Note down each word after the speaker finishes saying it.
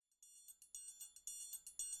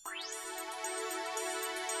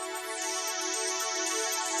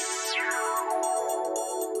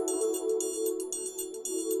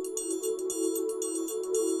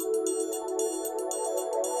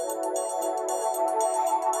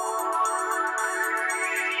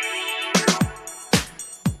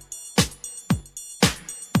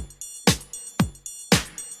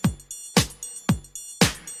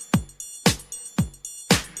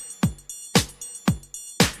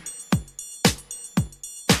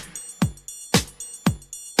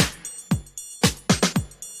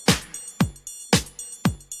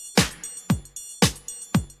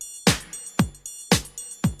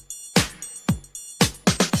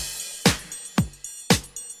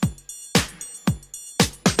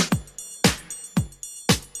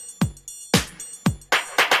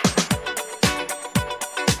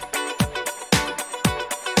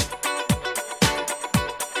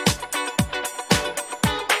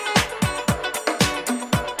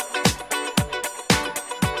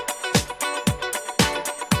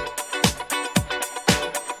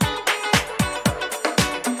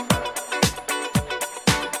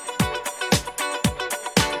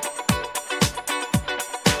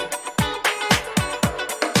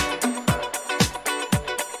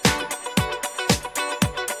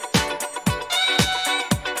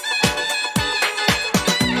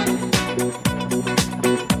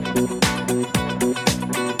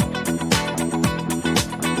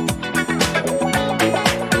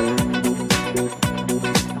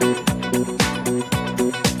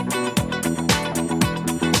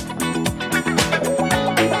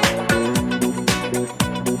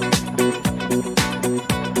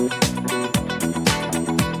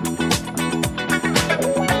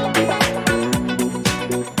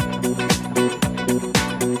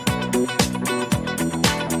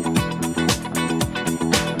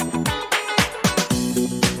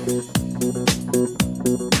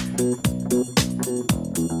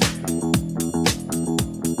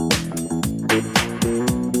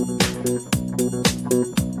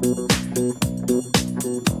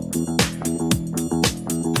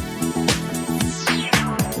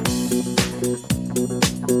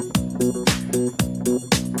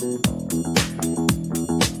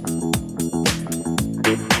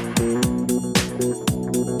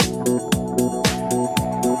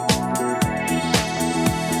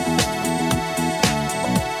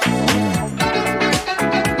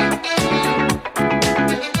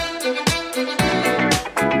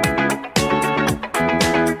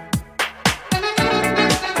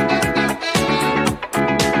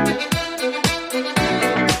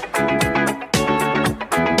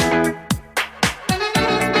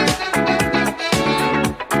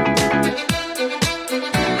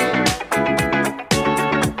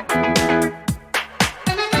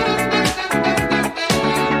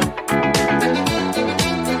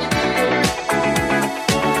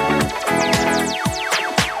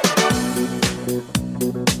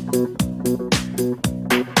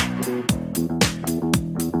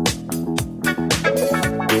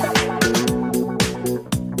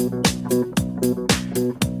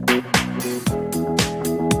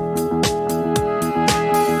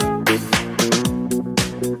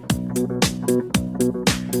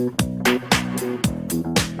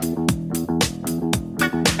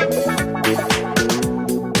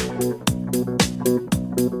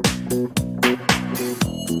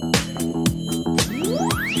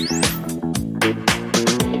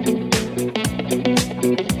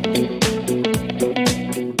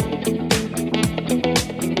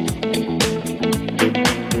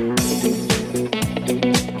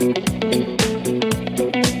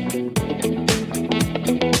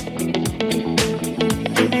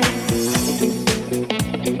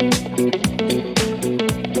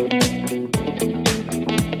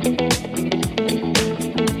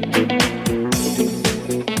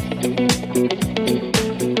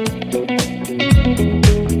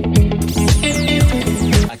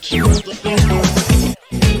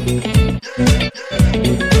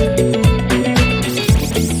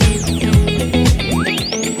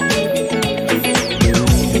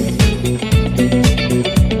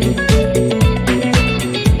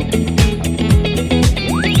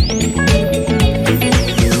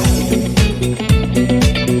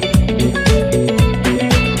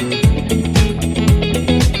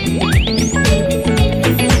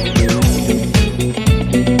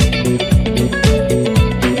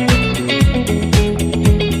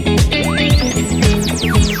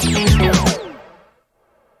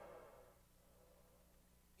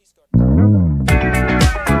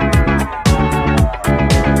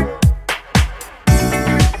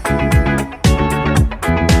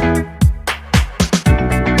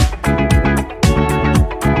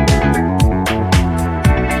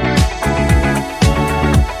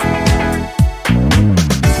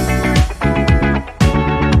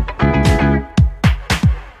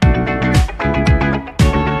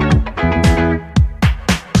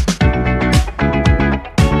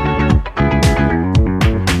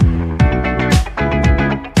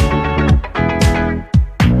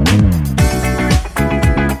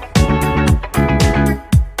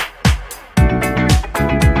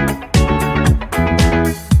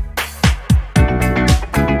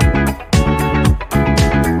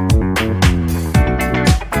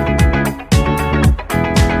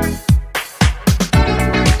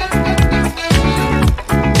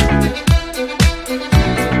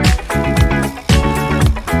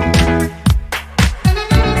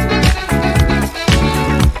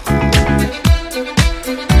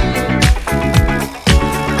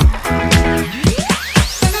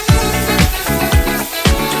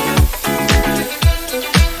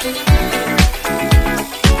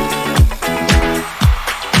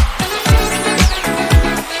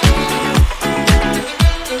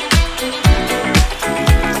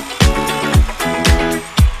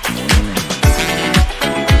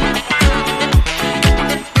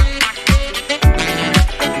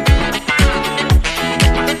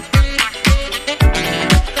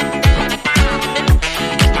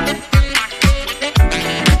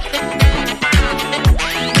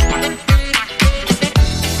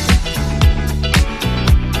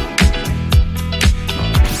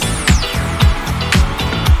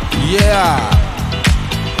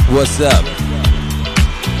What's up?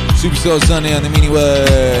 Super Soul Sunday on the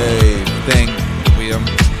Meaningwave thing.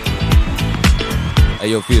 How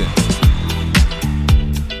you feeling?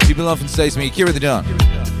 People often say to me, Kira the Don,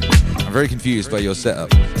 I'm very confused by your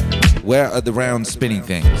setup. Where are the round spinning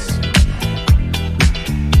things?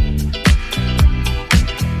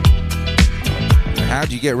 How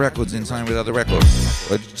do you get records in time with other records?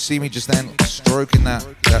 Well, did you see me just then stroking that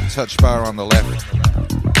touch bar on the left?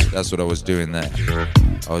 That's what I was doing there.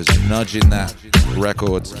 I was nudging that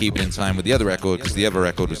record to keep it in time with the other record because the other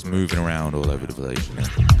record was moving around all over the place. You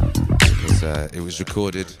know? It was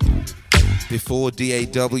recorded before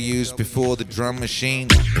DAWs, before the drum machine.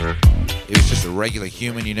 It was just a regular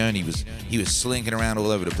human, you know, and he was slinking around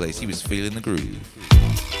all over the place. He was feeling the groove.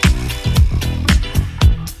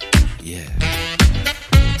 Yeah.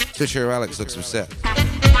 Twitcher Alex looks upset.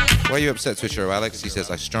 Why are you upset, Twitcher Alex? He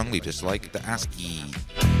says, I strongly dislike the ASCII.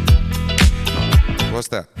 What's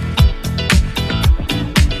that?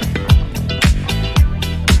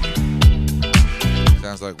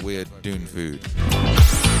 Sounds like weird Dune food.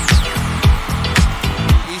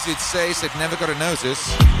 Easy to say, said never got a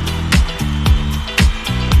notice.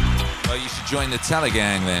 Well, you should join the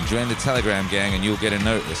Telegang then. Join the Telegram gang and you'll get a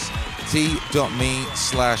notice. t.me/Akira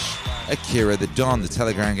the Don. The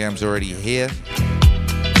Telegram gang's already here.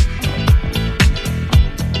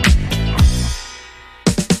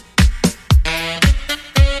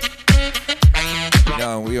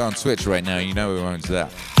 We're on Twitch right now, you know we're on to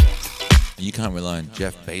that. You can't rely on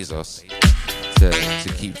Jeff Bezos to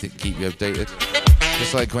keep you updated.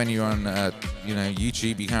 Just like when you're on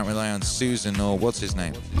YouTube, you can't rely on Susan or what's his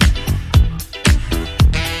name.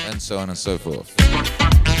 And so on and so forth.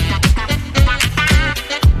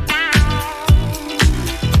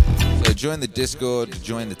 So join the Discord,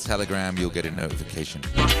 join the Telegram, you'll get a notification.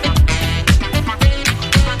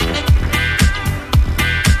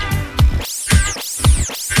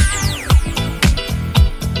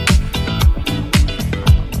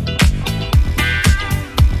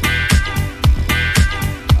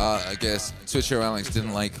 I guess Twitcher Alex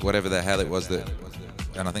didn't like whatever the hell it was that,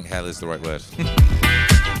 and I think hell is the right word.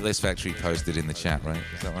 Bliss Factory posted in the chat, right?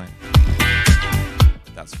 Is that right?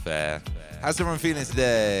 That's fair. How's everyone feeling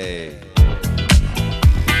today?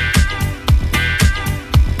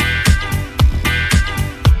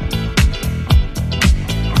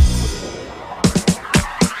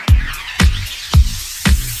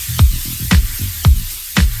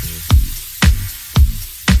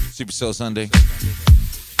 Super Soul Sunday.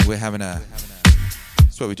 We're having a...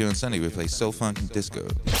 That's what we do on Sunday. We play soul, funk, and disco.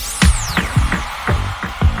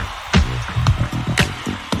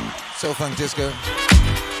 Soul, funk, disco.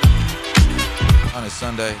 On a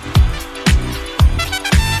Sunday.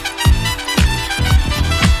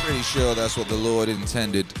 Pretty sure that's what the Lord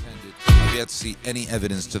intended. I've yet to see any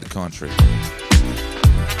evidence to the contrary.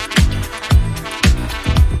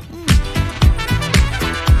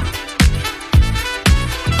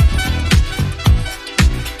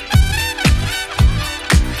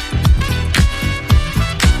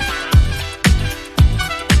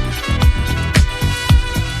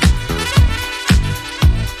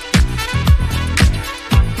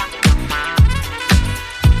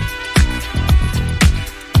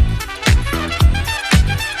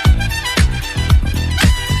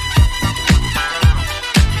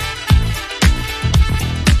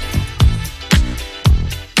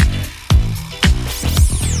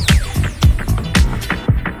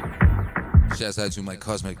 Shouts out to my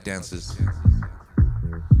cosmic dancers.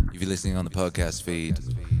 If you're listening on the podcast feed,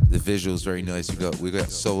 the visual's very nice. We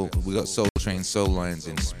got Soul Train soul lines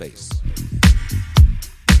in space.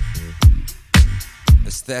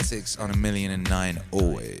 Aesthetics on 1,000,009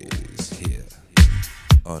 always here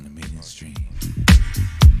on the Meaning Stream.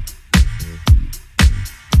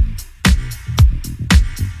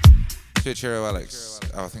 Twitch hero Alex.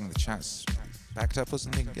 Oh, I think the chat's backed up or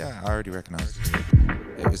something. Yeah, I already recognized it.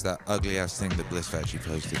 It was that ugly ass thing that Bliss Factory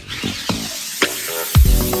posted.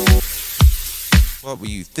 What were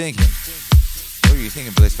you thinking? What were you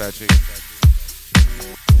thinking, Bliss Factory?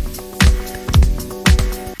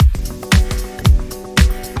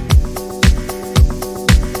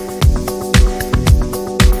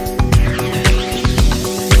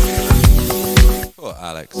 Poor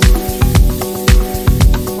Alex.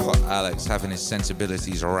 Poor Alex having his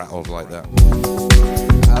sensibilities rattled like that.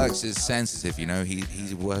 Alex is sensitive, you know.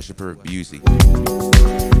 He's a worshipper of beauty.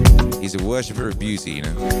 He's a worshipper of beauty, you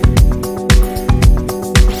know.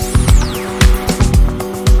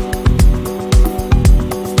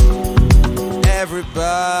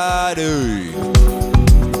 Everybody.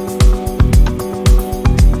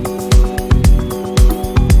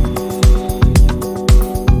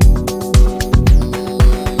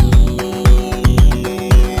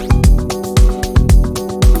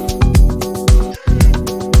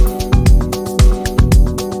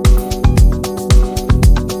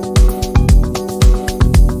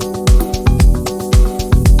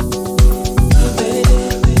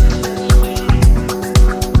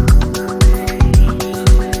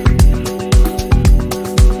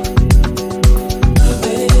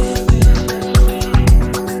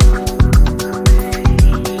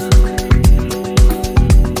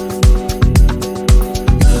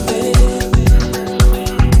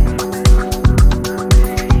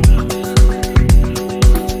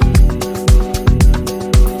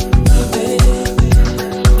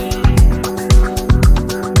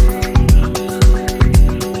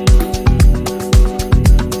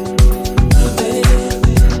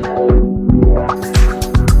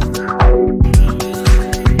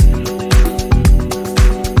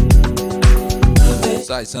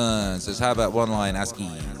 Son says, how about one line, ask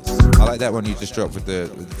ease? I like that one you just dropped with the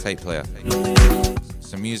tape player.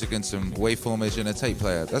 Some music and some waveformage and a tape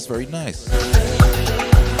player. That's very nice.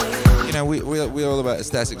 You know, we're all about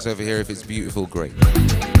aesthetics over here. If it's beautiful, great.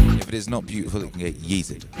 If it is not beautiful, it can get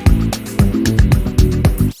yeeted.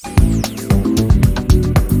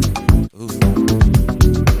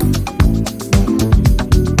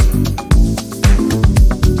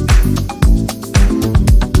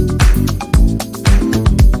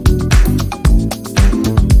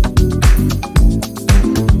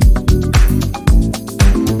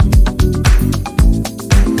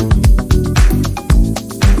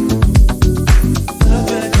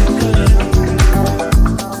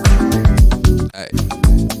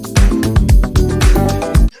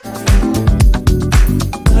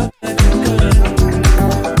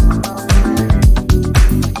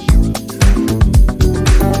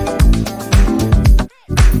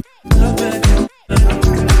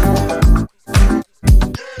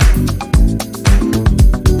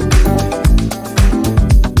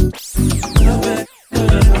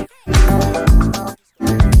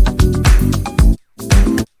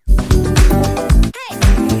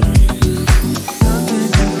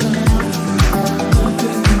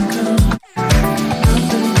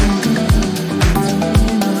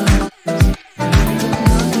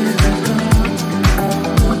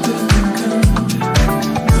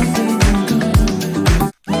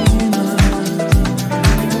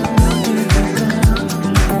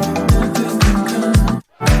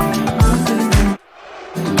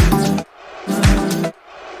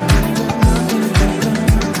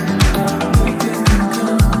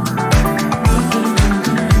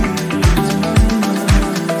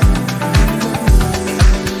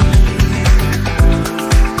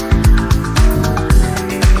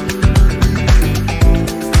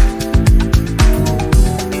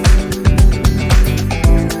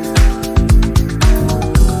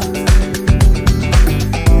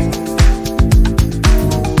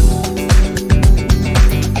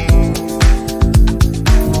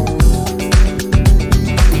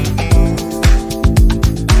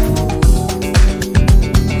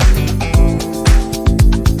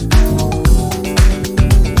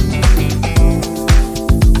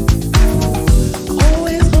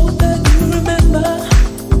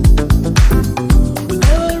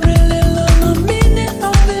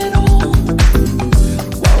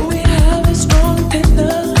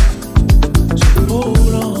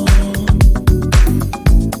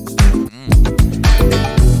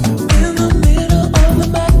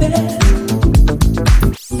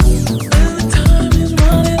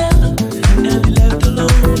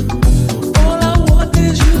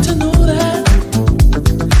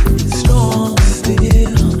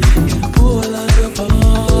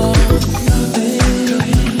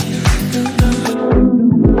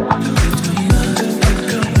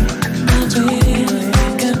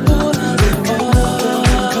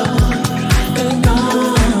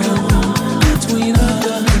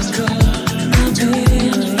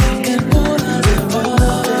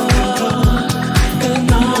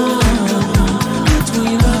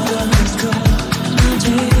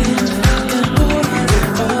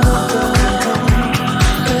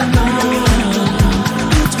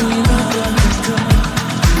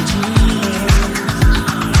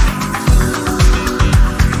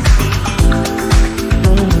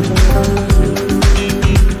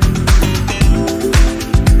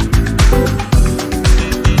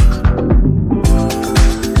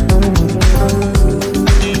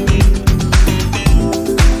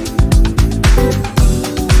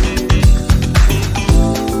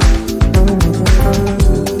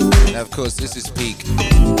 Of course, this is peak.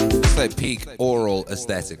 It's like peak oral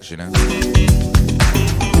aesthetics, you know?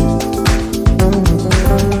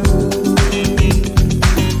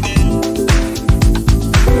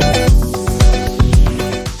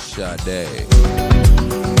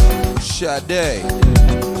 Sade.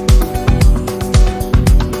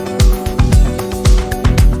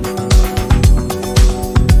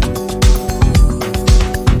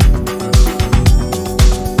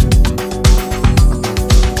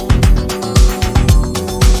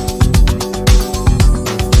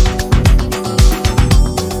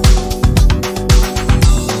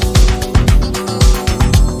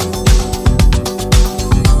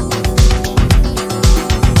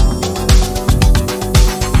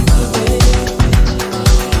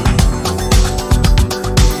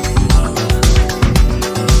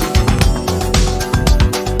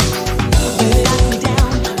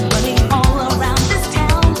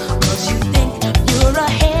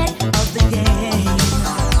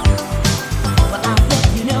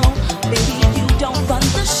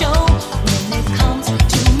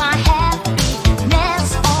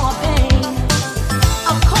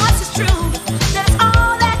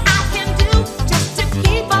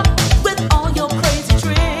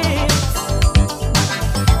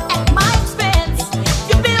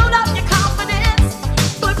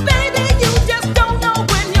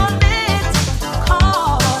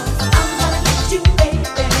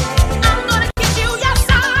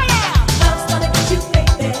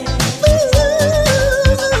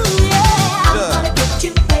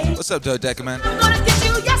 What's up, Dodecaman?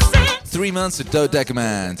 3 months of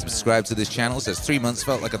Dodecaman. Subscribe to this channel. Says 3 months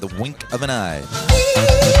felt like at the wink of an eye.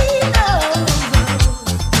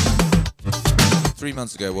 3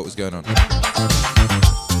 months ago, what was going on?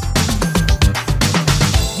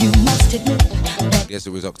 You must admit. I guess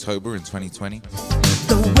it was October in 2020.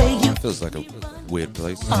 Feels like a weird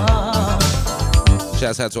place.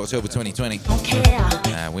 Shouts out to October 2020.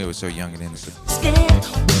 We were so young and innocent. When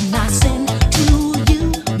I send to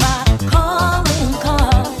you my calling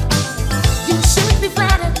card, you should be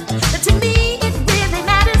flattered that to me it really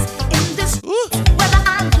matters in this whether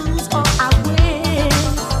I lose or I win.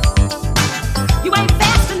 You ain't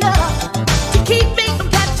fast enough to keep me from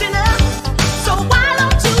catching up, so why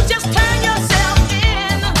don't you just turn yourself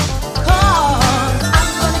in? 'Cause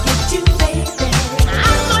I'm gonna get you, baby.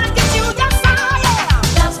 I'm gonna get you, yes I am.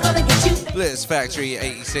 Love's gonna get you. Blitz Factory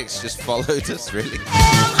 86 just followed us, really.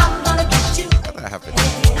 I'm gonna get you. How'd that happen?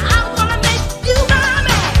 I'm gonna make you my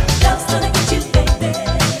man. Love's gonna get you, baby.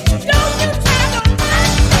 Don't you tell them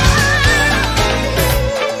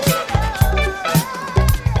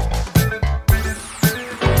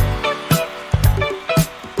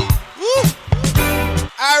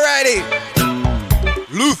Alrighty.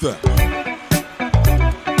 Luther.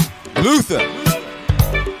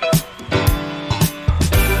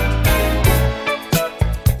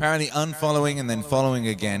 Apparently unfollowing and then following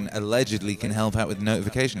again allegedly can help out with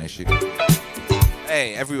notification issue.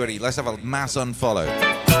 Hey, everybody, let's have a mass unfollow.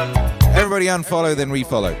 Everybody unfollow, then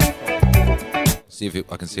refollow. See if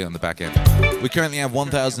I can see it on the back end. We currently have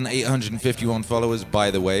 1,851 followers. By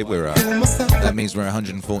the way, that means we're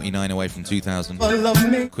 149 away from 2,000.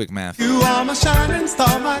 Quick math. You are my shining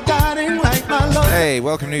star, my guiding light, my love. Hey,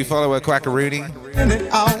 welcome new follower Quackaroony.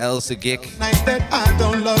 Elsa Gick.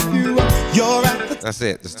 That's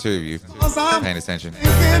it. There's two of you paying attention.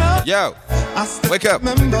 Yo, wake up.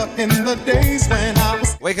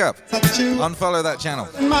 Wake up. Unfollow that channel.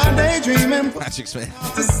 Magic Smith.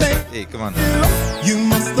 Hey, come on. You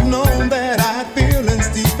must have known that I had feelings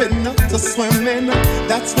deep enough to swim in.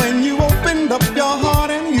 That's when you opened up your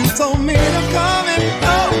heart and you told me to come and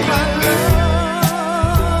oh my love.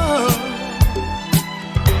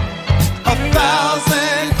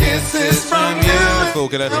 1,000 kisses from you. Full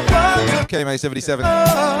good. KMA 77.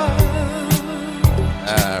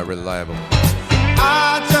 Reliable.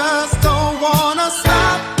 I just don't wanna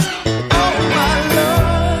stop. Oh my love.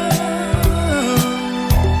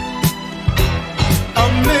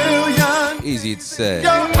 Easy to say.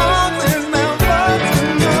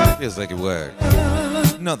 Feels like it worked.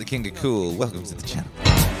 Not the king of cool. Welcome to the channel.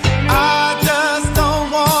 I just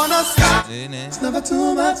don't wanna stop. It's never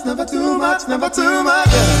too much, never too much, never too much.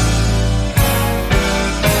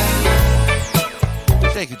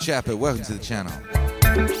 Jacob Chapper, welcome to the channel.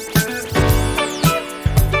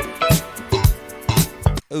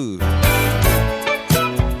 Ooh.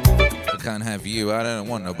 I can't have you. I don't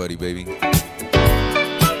want nobody, baby.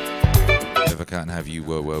 If I can't have you,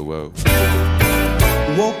 whoa, whoa, whoa.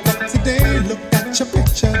 Woke up today, looked at your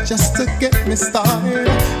picture just to get me started.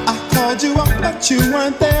 I called you up, but you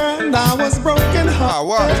weren't there, and I was broken hearted. Oh,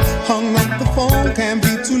 what? Hung up the phone, can't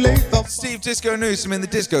be too late. faith of Steve Disco Newsom in the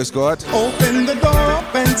Disco Squad. open the door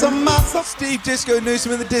up into myself. Steve Disco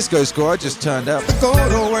Newsom in the Disco Squad just turned up. Go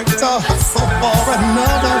to work to hustle for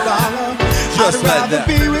another dollar. Just I'd like rather that.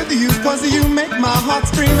 be with you, cause you make my heart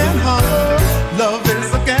scream and holler. Love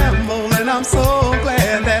is a gamble and I'm so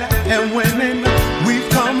glad that I am winning. We've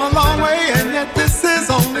come a long way and yet this is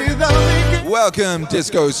only the beginning. Welcome,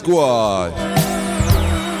 Disco Squad.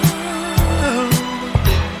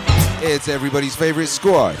 It's everybody's favorite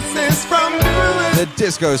squad, This is from you. the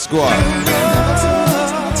Disco Squad.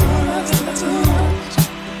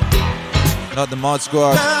 Not the Mod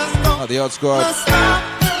Squad, not the Odd Squad,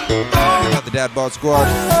 not the Dad Bod Squad,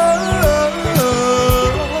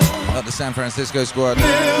 not the San Francisco Squad,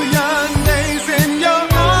 Million days in your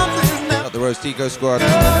arms is now. not the Rostico Squad.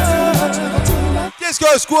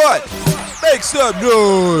 Disco Squad, make some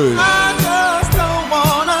noise. I just don't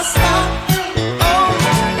wanna stop.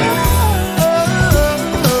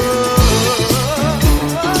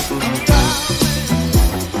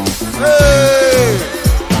 Hey!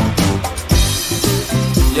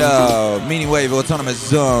 Yo, Meaningwave Autonomous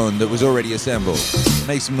Zone that was already assembled.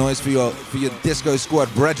 Make some noise for your Disco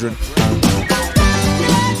Squad brethren.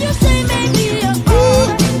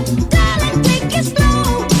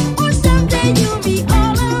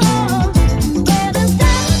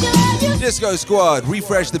 Disco Squad,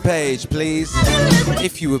 refresh the page, please.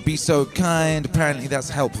 If you would be so kind, apparently that's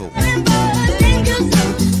helpful.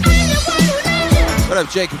 What up,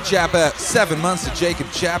 Jacob Chapper? 7 months of Jacob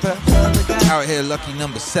Chapper. Out here, lucky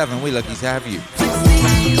number 7. We lucky to have you.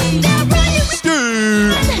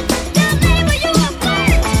 Steve!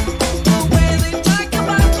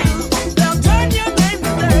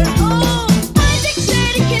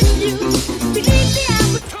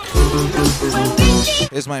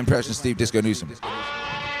 Here's my impression of Steve Disco Newsom.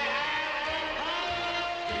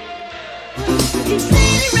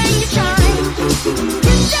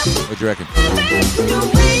 What do you reckon?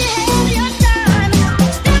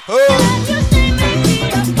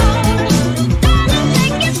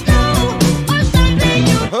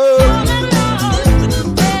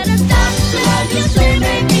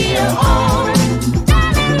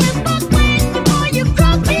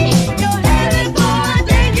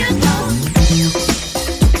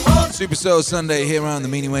 Super Soul Sunday here on the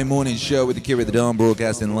Meaningwave Morning Show with the Kira the Dawn,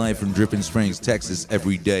 broadcasting live from Dripping Springs, Texas,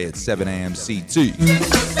 every day at 7 a.m. CT.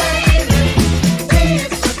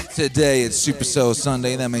 Today it's Super Soul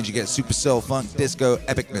Sunday. That means you get Super Soul Funk Disco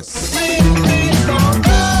epicness.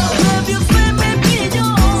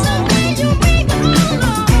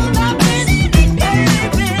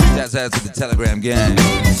 Shouts out to the Telegram gang.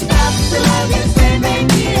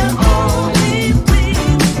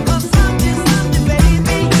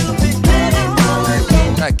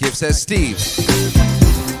 That gift says Steve.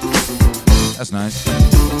 That's nice.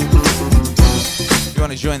 If you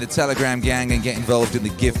want to join the Telegram gang and get involved in the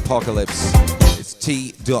gift apocalypse, it's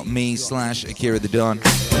t.me/Akira the Don,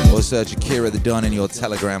 or search Akira the Don in your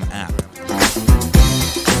Telegram app.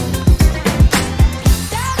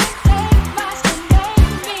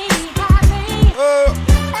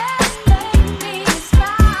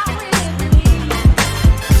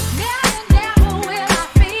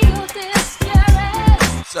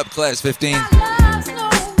 What's up, Class 15?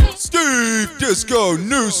 Steve Disco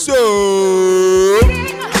Newsom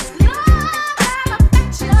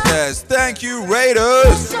says, thank you,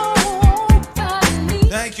 Raiders.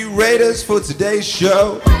 Thank you, Raiders, for today's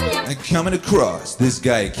show. And coming across, this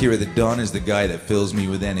guy, Akira the Don, is the guy that fills me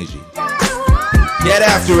with energy. Get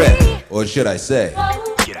after it. Or should I say,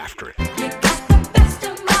 get after it.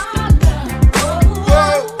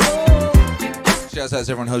 Shouts out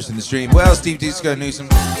to everyone hosting the stream. Well, Steve Disco Newsom,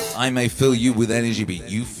 I may fill you with energy,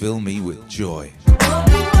 but you fill me with joy.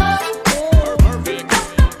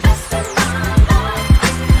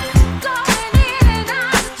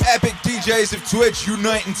 Epic DJs of Twitch,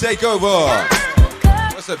 unite and take over.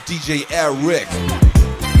 What's up, DJ Eric?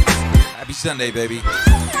 Happy Sunday, baby.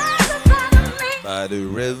 By the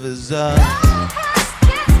rivers of...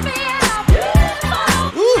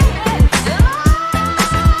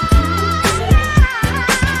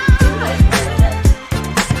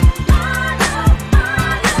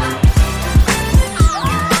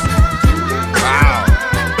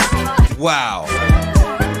 Wow.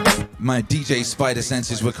 My DJ spider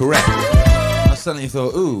senses were correct. I suddenly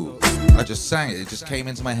thought, ooh, I just sang it. It just came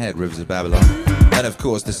into my head, Rivers of Babylon. And of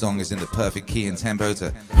course, the song is in the perfect key and tempo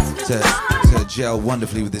to gel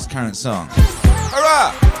wonderfully with this current song.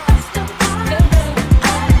 Hurrah!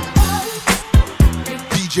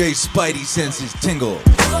 DJ Spidey senses tingle.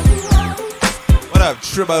 What up,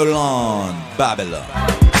 Tribolon Babylon?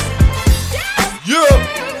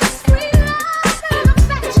 Yeah!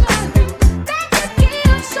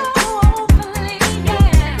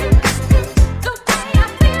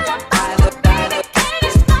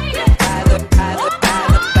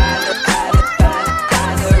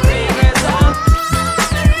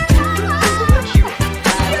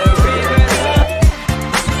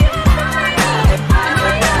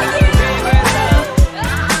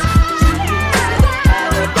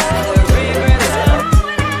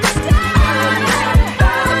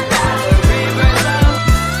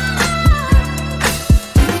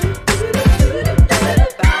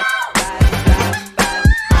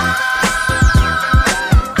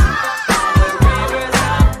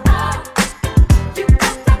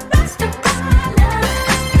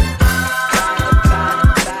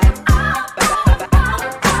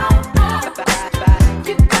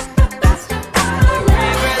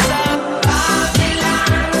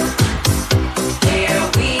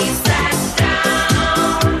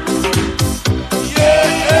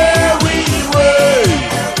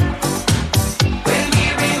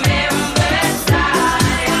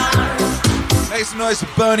 noise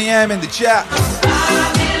for Boney M in the chat.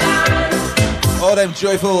 All them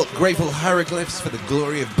joyful, grateful hieroglyphs for the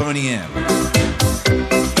glory of Boney M.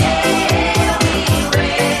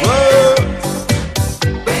 Whoa!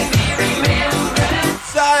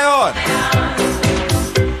 Zion!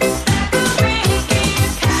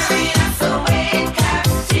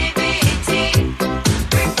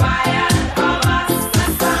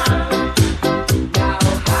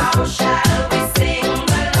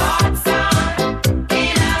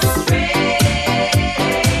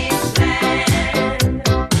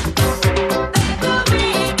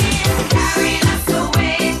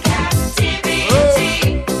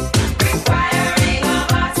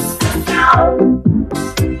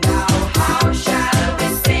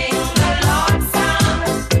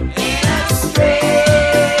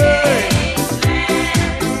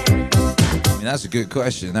 That's a good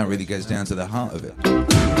question. That really gets down to the heart of it.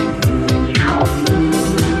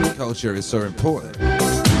 Culture is so important.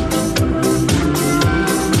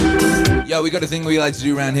 Yo, we got a thing we like to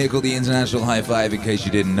do around here called the International High Five, in case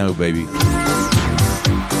you didn't know, baby.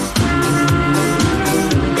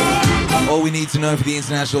 All we need to know for the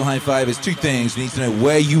International High Five is two things. We need to know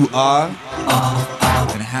where you are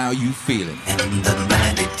and how you feeling.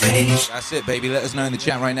 That's it, baby. Let us know in the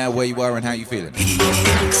chat right now where you are and how you feeling.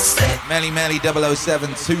 Melly Melly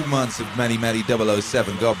 007, 2 months of Melly Melly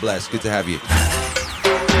 007. God bless. Good to have you.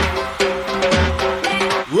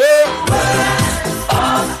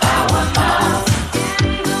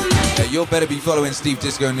 Yeah, you'll better be following Steve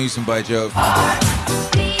Disco Newsom, by Jove.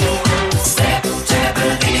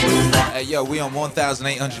 Yo, we on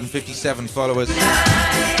 1,857 followers.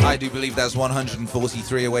 I do believe that's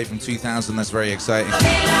 143 away from 2,000. That's very exciting.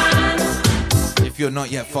 If you're not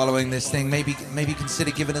yet following this thing, maybe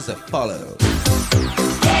consider giving us a follow,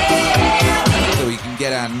 so we can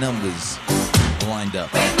get our numbers lined up.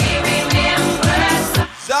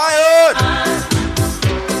 Zion!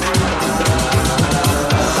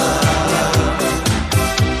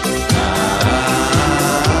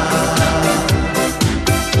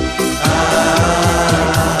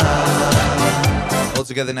 All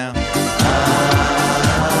together now.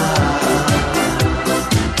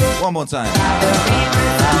 One more time.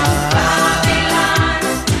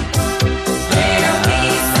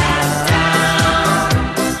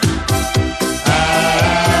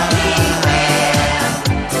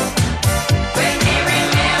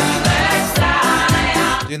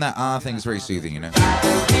 Doing that R thing is very soothing, you know.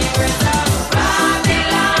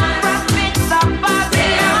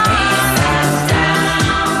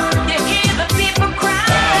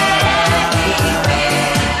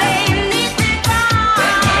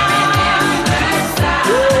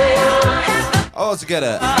 All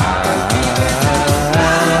together.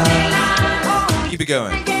 Keep it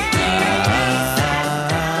going.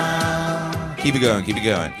 Keep it going, keep it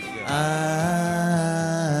going.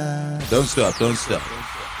 Don't stop, don't stop.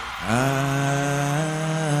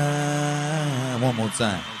 One more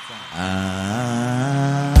time.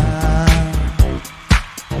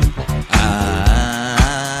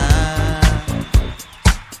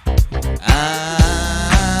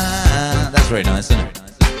 That's very nice, isn't it?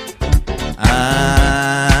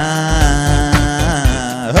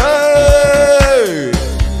 Hey!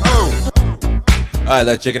 Oh! Alright,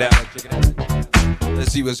 let's check it out.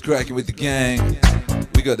 Let's see what's cracking with the gang.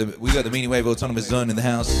 We got the Meaningwave Autonomous Zone in the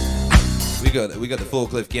house. We got the Full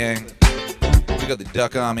Cliff gang. We got the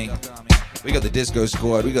Duck Army. We got the Disco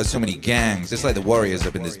Squad. We got so many gangs. It's like the Warriors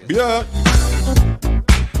up in this. Yeah.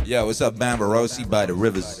 Yo, what's up, Bambarosi by the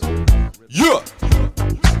rivers? Yeah.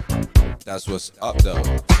 That's what's up, though.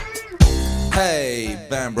 Hey,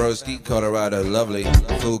 Bambroski, Colorado, lovely.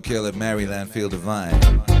 Full Killer, Maryland, feel divine.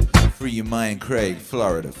 Free your mind, Craig,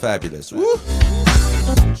 Florida, fabulous. Woo!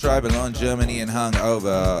 Tribal Germany and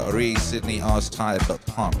hungover. Reese, Sydney, Oz, tired but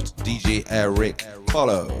pumped. DJ Eric,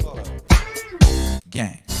 follow.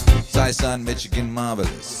 Gang. Sun, Michigan,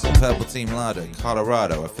 marvelous. Purple Team Larder,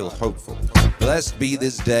 Colorado, I feel hopeful. Blessed be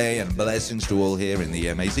this day and blessings to all here in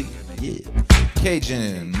the MAZ. Yeah.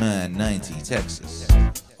 Cajun Man 90, Texas.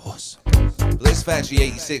 Awesome. Bliss Factory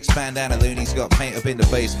 86, bandana loonies got paint up in the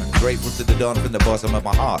basement. Grateful to the dawn from the bottom of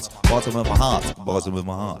my heart. Bottom of my heart. Bottom of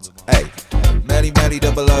my heart. Hey. Melly Melly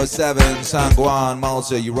 007, San Juan,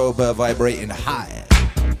 Malta, Europa, vibrating high.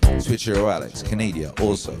 Switcher Alex, Canada,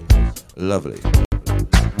 also. Lovely.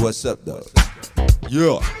 What's up, though?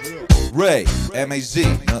 Yeah. Ray, MAZ,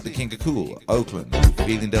 not the King of Cool, Oakland.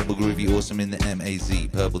 Feeling double groovy, awesome in the MAZ.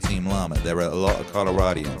 Purple Team Llama, there are a lot of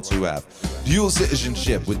Coloradians who have dual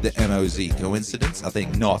citizenship with the MOZ. Coincidence? I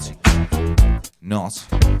think not. not.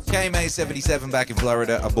 KMA77 back in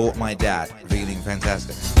Florida. I bought my dad. Feeling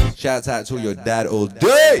fantastic. Shouts out to your dad all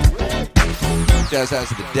day. Shouts out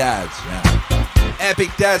to the dads, man. Epic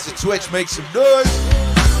dads at Twitch, make some noise.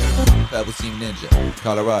 Purple Team Ninja,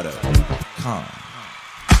 Colorado, Calm.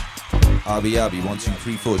 RB, 1, 2,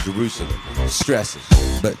 3, 4, Jerusalem. Stressing,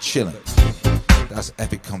 but chilling. That's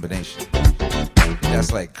epic combination.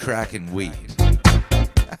 That's like crack and weed.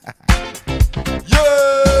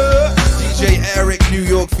 Yeah! DJ Eric, New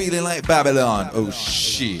York, feeling like Babylon. Oh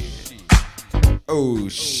shit. Oh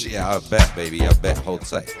shit, I bet, baby, I bet. Hold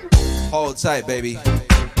tight. Hold tight, baby.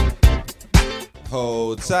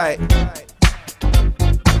 Hold tight.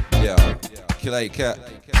 Yo, Kalei Cut.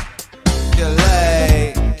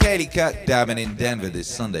 Kalei. Katie Cut, dabbing in Denver this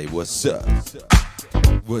Sunday. What's up?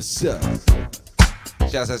 What's up?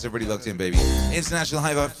 Shouts out to everybody locked in, baby. International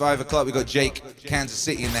High 5 o'clock. We got Jake, Kansas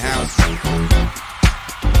City in the house.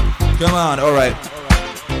 Come on, all right.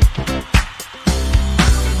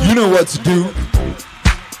 You know what to do.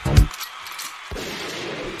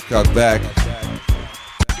 Cock back.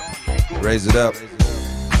 Raise it up.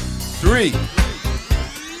 3, 2,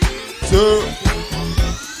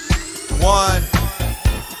 1.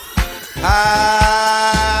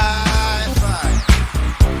 High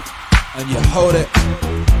five. And you hold it.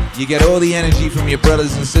 You get all the energy from your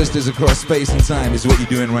brothers and sisters across space and time is what you're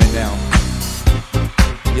doing right now.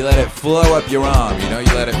 You let it flow up your arm, you know,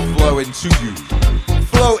 you let it flow into you.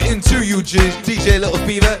 Flow into you, DJ Little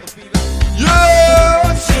Fever.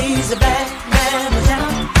 Yeah! She's a bad man,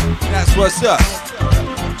 that's what's up.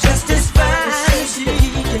 just as fine as she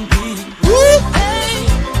can be. Woo! Hey,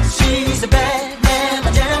 she's a bad man,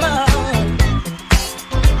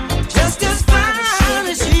 just as fine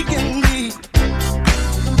as she can be.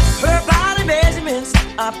 Her body measurements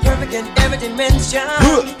are perfect in every dimension.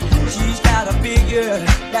 She's got a figure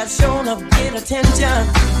that's shown up in attention.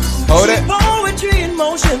 Hold it. Poetry in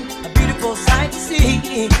motion, a beautiful sight to see.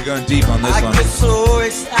 You're going deep on this I one. get so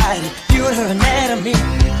excited, viewing her anatomy.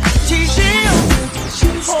 She's she's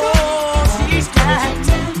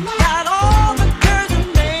got all the girls a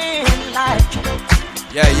man like.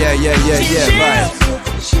 Yeah.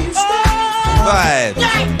 Vibe.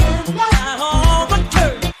 Got all the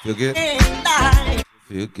girls Feel good? like.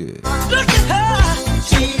 Feel good. Look at her,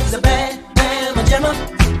 she's a bad man,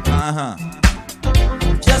 Uh-huh.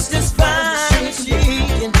 just as fine as she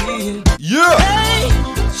can be. Yeah! Hey,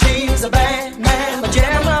 she's a bad man,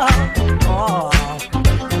 oh,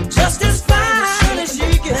 just as fine as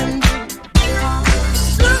she can be.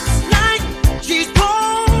 Looks like she's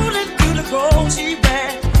pulled into the gold she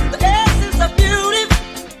wears. The essence of beauty,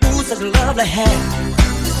 ooh, such a lovely hair.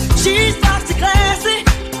 She's foxy classy,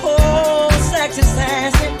 oh, sexy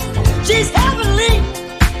sassy. She's heavenly,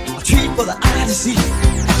 a treat for the eye to see.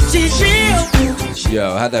 She's real.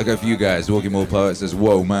 Yo, how'd that go for you guys? Walking More Poet says,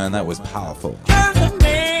 whoa, man, that was powerful. Yeah.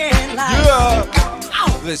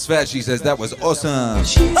 Liz Fat, she says, that was awesome.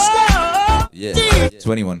 Yeah,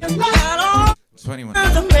 21. 21.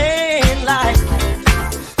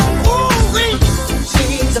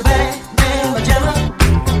 She's a bad man, pajama.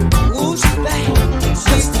 Ooh, she's bad.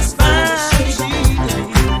 She's as fine as she can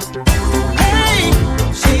be. Hey,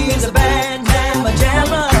 she's a bad man,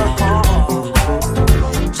 pajama.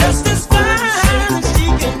 Just as fine as she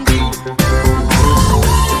can be.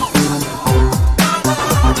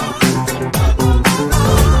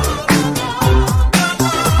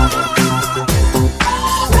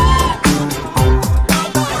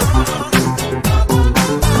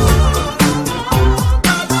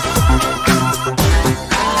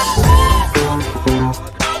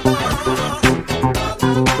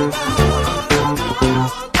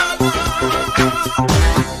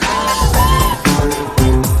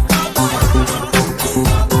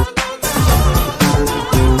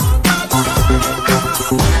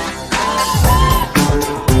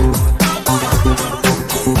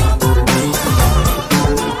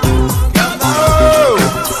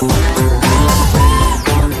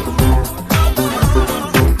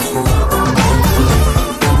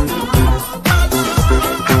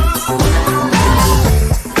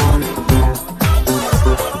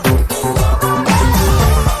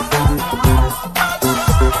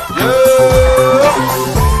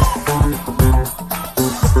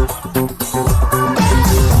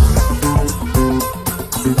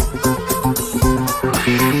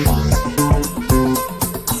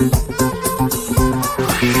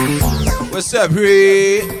 What's up,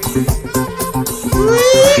 Bree?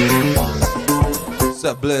 What's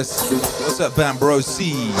up, Bliss? What's up, Bambro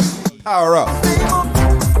C? Power up.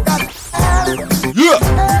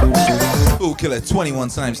 Yeah! Ooh, kill it 21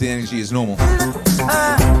 times the energy is normal.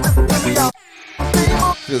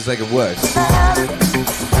 Feels like it would.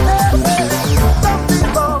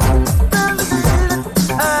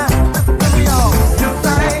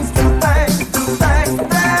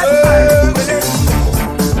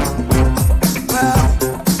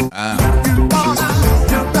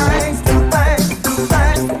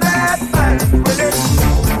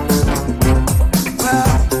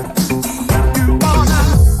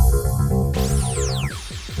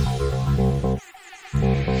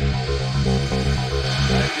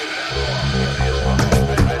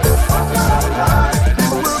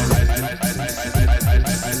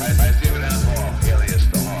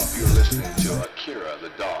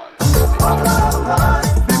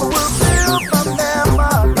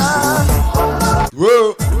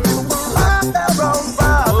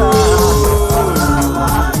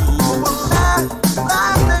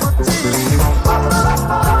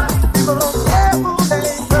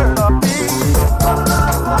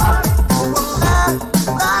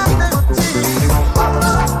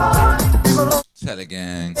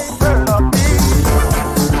 Telegang.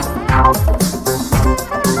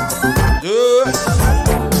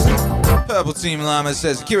 Purple Team Llama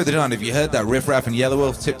says, Akira the Don, have you heard that Riff Raff and Yellow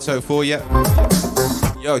Wolf Tiptoe 4 yet?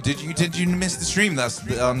 Yo, did you miss the stream? That's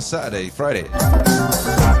on Saturday, Friday.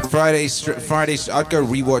 Friday, I'd go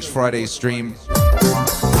rewatch Friday's stream.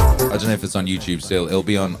 I don't know if it's on YouTube still. It'll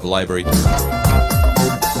be on Library.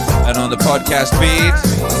 And on the podcast feed.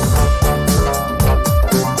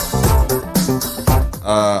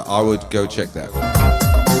 I would go check that.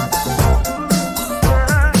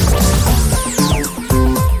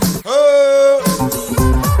 Oh!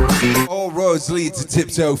 All roads lead to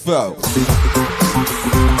Tiptoe Foe.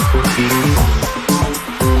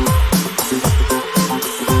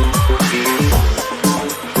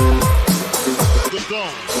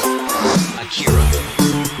 Akira.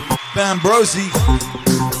 Bambrosi.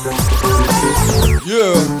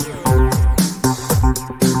 Yeah.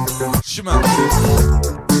 Shema.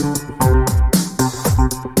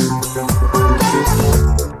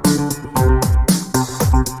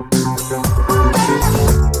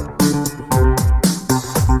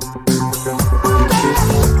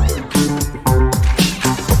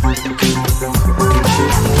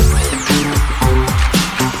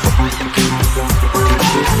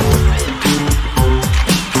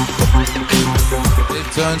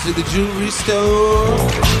 Turn to the jewelry store.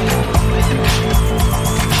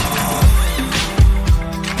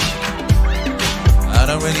 I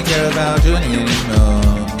don't really care about you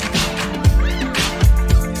anymore.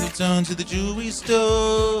 Return to the jewelry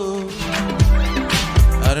store.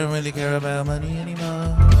 I don't really care about money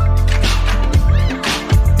anymore.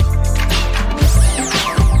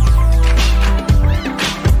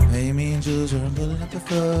 Pay me in jewels or I'm pulling up the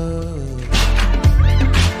phone.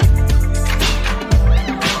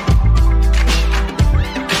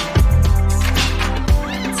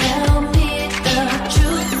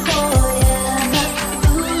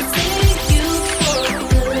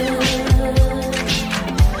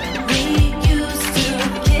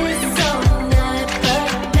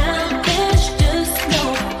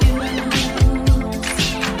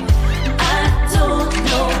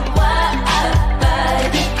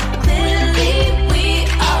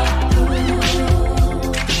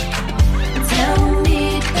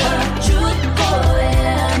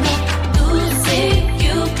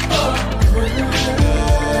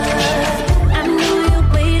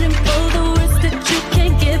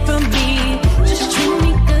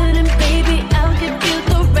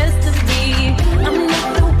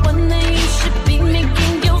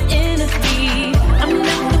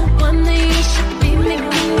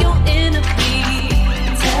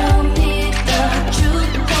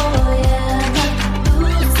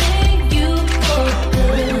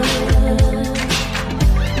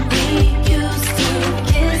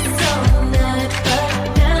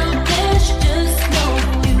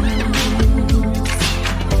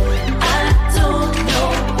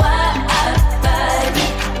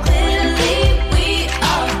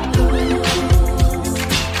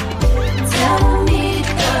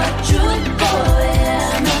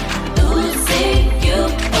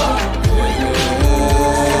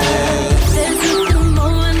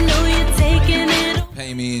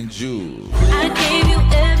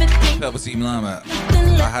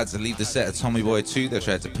 To leave the set of Tommy Boy 2, they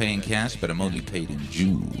tried to pay in cash, but I'm only paid in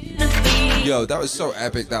jewels. Yo, that was so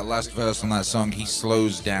epic, that last verse on that song. He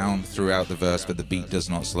slows down throughout the verse, but the beat does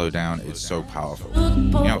not slow down. It's so powerful. You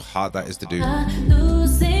know how hard that is to do?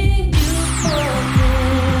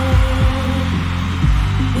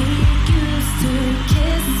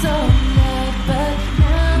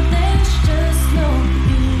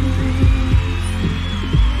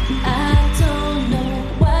 I don't know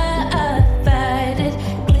why.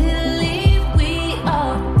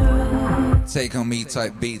 Take on me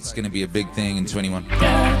type beats gonna be a big thing in 21.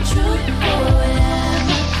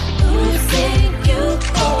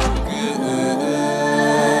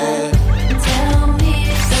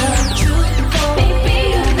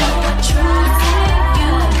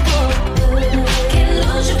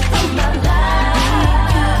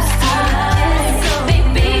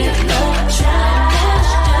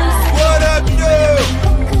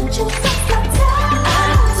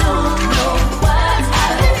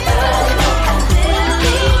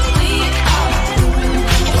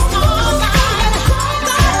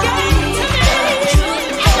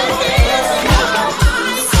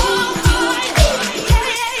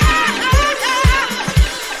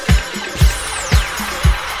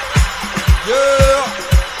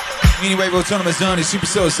 Meaningwave Autonomous Zone is Super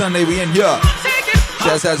Soul Sunday. We in here.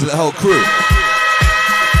 Shouts out to the whole crew.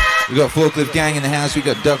 We got Forklift Gang in the house. We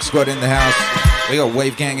got Duck Squad in the house. We got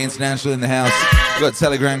Wave Gang International in the house. We got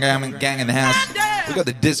Telegram Gang in the house. We got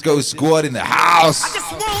the Disco Squad in the house.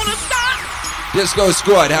 Disco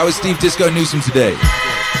Squad. How was Steve Disco Newsom today?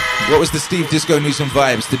 What was the Steve Disco Newsom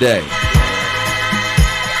vibes today?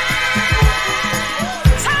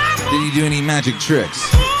 Did he do any magic tricks?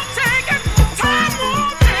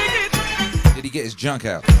 Did he get his junk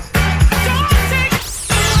out?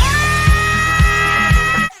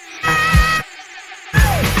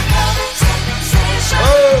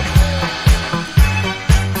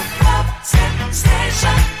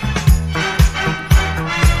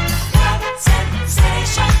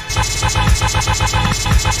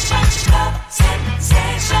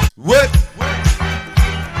 What?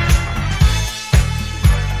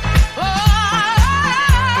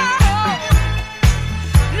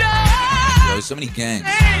 There's so many gangs.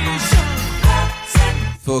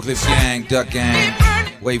 Forklift Gang, Duck Gang,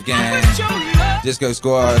 Wave Gang, Disco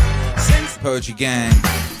Squad, Poetry Gang,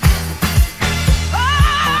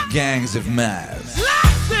 Gangs of Maz,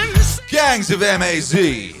 Gangs of MAZ.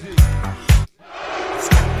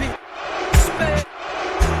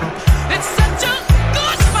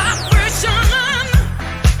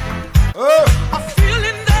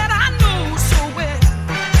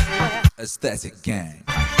 Aesthetic Gang.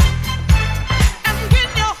 And when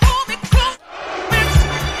you hold me close,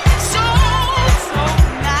 so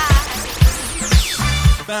nice.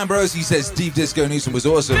 Bambrosi says Steve Disco Newsom was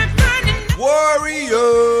awesome.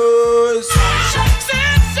 Warriors!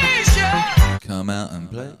 Sensation. Come out and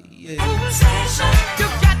play. Yeah. You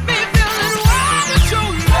got me feeling wild with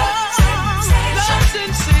your love. Love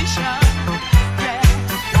sensation. Yeah.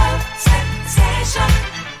 Love sensation.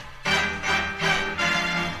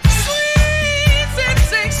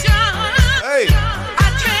 Hey. I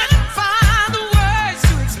can't find the words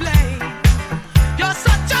to explain. You're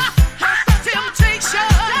such a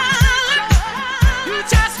temptation. You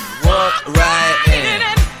just walk right in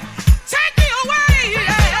and take me away.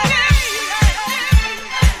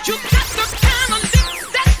 You got the kind of lips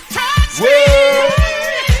that touch me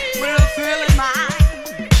with a thrill in my eye.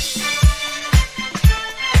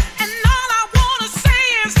 And all I wanna say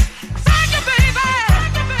is thank you, baby,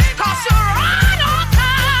 'cause you're right on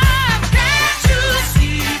time. Can't you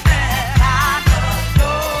see that I love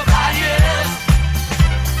nobody else?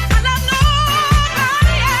 I love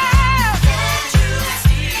nobody else. Can't you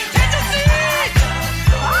see that I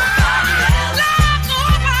love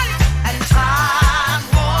nobody? And time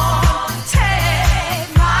won't take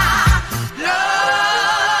my love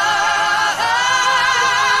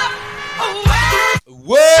away.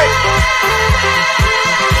 Wait!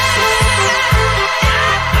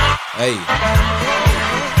 Hey.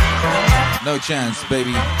 No chance,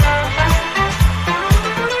 baby.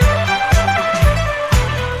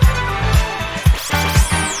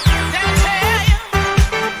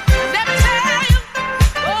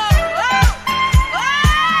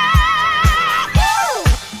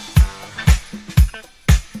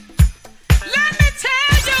 Never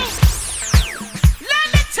tell you. Let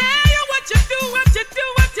me tell you what you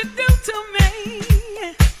do to me.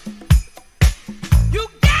 You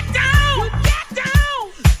get down.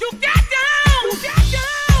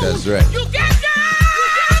 That's right. You get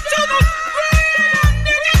down to the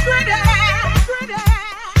nitty-gritty.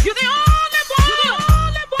 You're the only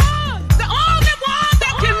one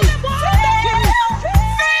that can feel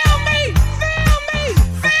me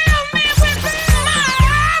with my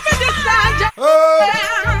every desire.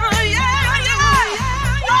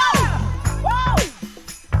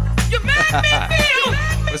 You make me feel.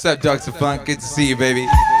 What's up, Dr. Funk? Good to see you, baby.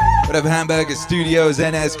 What up, Hamburger Studios,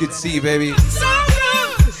 NS? Good to see you, baby. So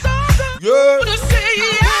good Yeah. to say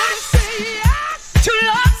yes to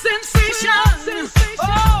love sensation.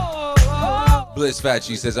 Oh. Bliss Fat,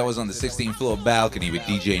 she says, I was on the 16th floor balcony with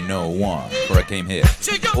DJ No One before I came here.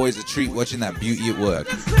 Always a treat watching that beauty at work.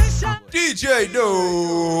 DJ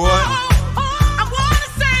No One.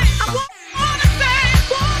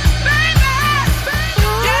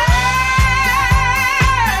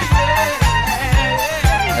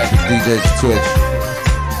 DJs at Twitch.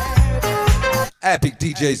 Epic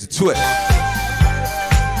DJs at Twitch.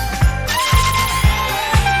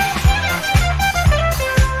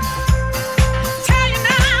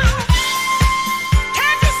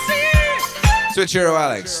 Twitch Hero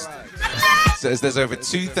Alex says there's over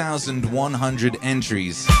 2,100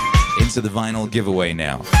 entries into the vinyl giveaway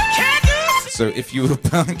now. So if you were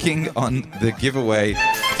banking on the giveaway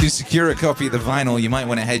to secure a copy of the vinyl, you might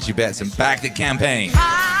want to hedge your bets and back the campaign,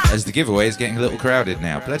 as the giveaway is getting a little crowded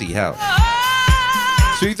now. Bloody hell.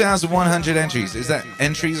 2,100 entries. Is that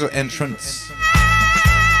entries or entrants?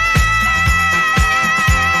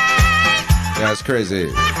 That's crazy.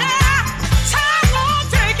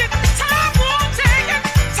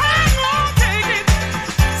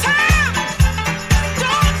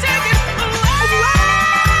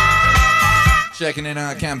 Checking in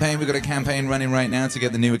our campaign. We've got a campaign running right now to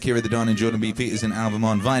get the new Akira the Don and Jordan B. Peterson album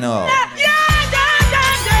on vinyl.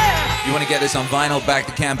 You want to get this on vinyl? Back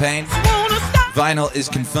the campaign. Vinyl is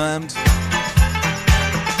confirmed.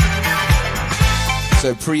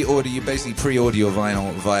 So pre-order, you basically pre-order your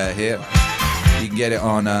vinyl via here. You can get it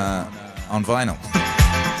on vinyl.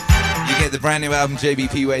 You get the brand new album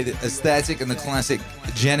JBP Way, the Aesthetic, and the classic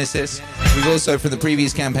Genesis. We've also, from the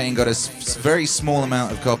previous campaign, got a very small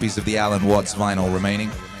amount of copies of the Alan Watts vinyl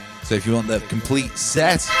remaining. So if you want the complete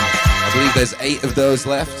set, I believe there's 8 of those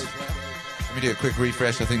left. Let me do a quick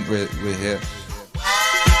refresh. I think we're here.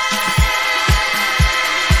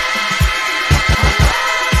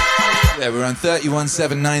 Yeah, we're on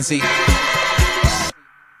 31,790.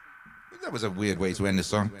 That was a weird way to end the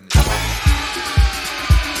song.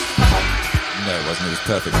 No, it wasn't. It was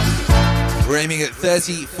perfect. We're aiming at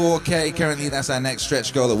 34K currently. That's our next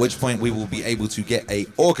stretch goal, at which point we will be able to get a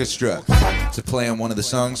orchestra to play on one of the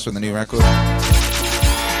songs from the new record.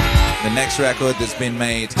 The next record that's been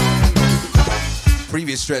made,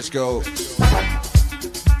 previous stretch goal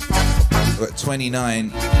at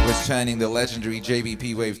 29 was turning the legendary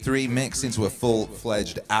JBP Wave 3 mix into a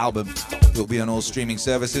full-fledged album. It will be on all streaming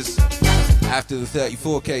services. After the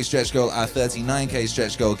 34K stretch goal, our 39K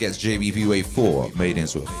stretch goal gets JBP Wave 4 made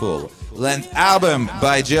into a full-length album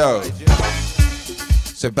by Joe.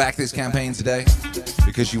 So back this campaign today,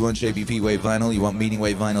 because you want JBP Wave vinyl, you want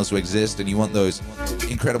Meaningwave vinyls to exist, and you want those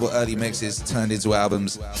incredible early mixes turned into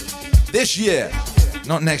albums this year.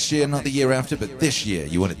 Not next year, not the year after, but this year.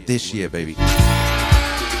 You want it this year, baby.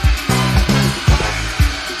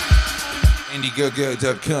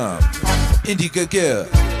 Indiegogo.com.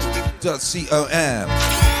 Indiegogo.com. And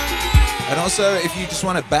also, if you just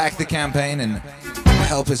want to back the campaign and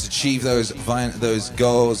help us achieve those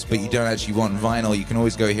goals, but you don't actually want vinyl, you can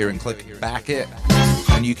always go here and click back it,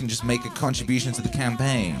 and you can just make a contribution to the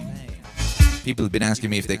campaign. People have been asking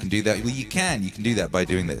me if they can do that. Well, you can do that by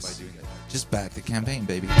doing this. Just back the campaign,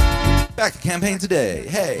 baby. Back the campaign today.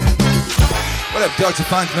 Hey. What up, Dr.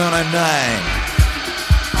 Funk 909?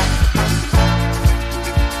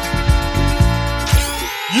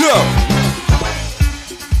 Yo!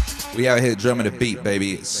 We out here drumming a beat,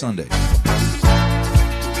 baby. It's Sunday.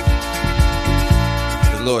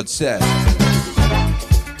 The Lord said,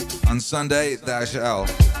 on Sunday, thou shalt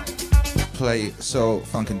play soul,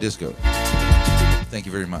 funk, and disco. Thank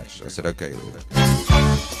you very much. I said, okay, Lord.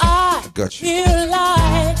 I got you. Feel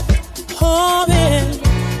like humming.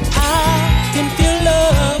 I can feel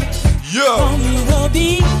love. Yo! From the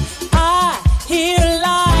beat. I hear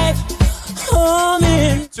life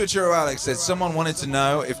humming. Twitcher Alex said someone wanted to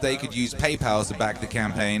know if they could use PayPal to back the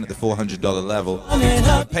campaign at the $400 level.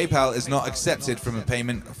 PayPal is not accepted from a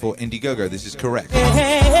payment for Indiegogo. This is correct.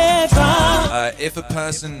 If a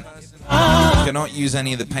person cannot use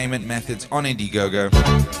any of the payment methods on Indiegogo,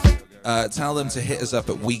 tell them to hit us up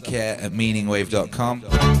at WeCare@Meaningwave.com,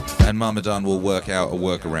 and Mama Don will work out a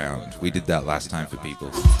workaround. We did that last time for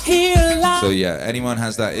people. So yeah, anyone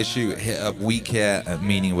has that issue, hit up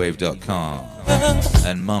WeCare@Meaningwave.com,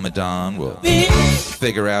 and Mama Don will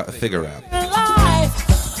figure out a figure out.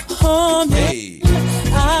 Hey.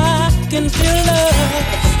 I can feel love,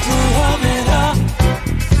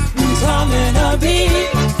 drumming a beat.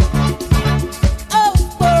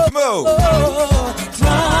 Come on.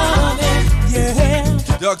 Drumming, yeah.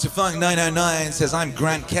 Dr. Funk 909 says, I'm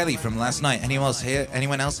Grant Kelly from last night. Anyone else here?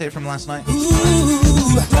 Anyone else here from last night?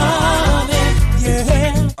 Ooh, drumming,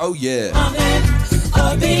 yeah. Oh yeah. Drumming, oh.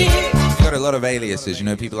 a beat. You got a lot of aliases, you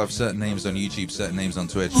know, people have certain names on YouTube, certain names on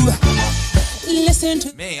Twitch. Listen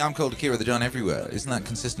to Me, I'm called Akira the John everywhere. Isn't that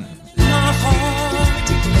consistent? my heart.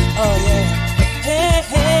 Oh yeah. Hey,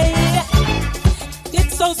 hey.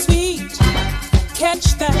 It's so sweet.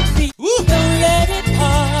 Catch that beat. Don't let it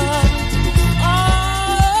part.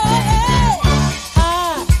 Oh, hey.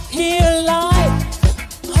 I hear life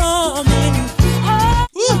humming. Oh,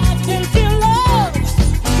 I can feel love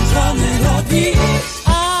coming on beat. I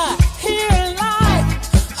hear life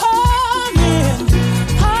humming.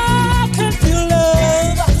 I can feel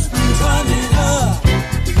love coming on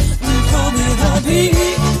beat.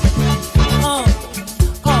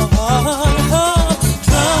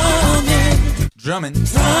 Drumming.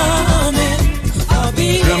 Drumming, I'll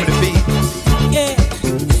be Drumming the beat. yeah.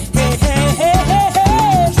 Hey, hey, hey, hey,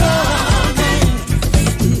 hey.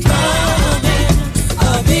 Drumming,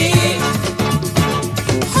 I'll be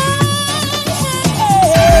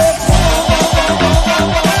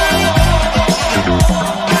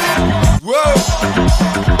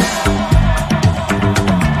Whoa!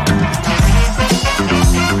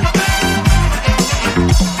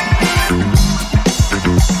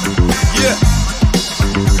 Yeah.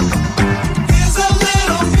 Here's a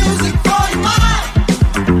little music for your mind,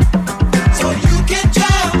 so you can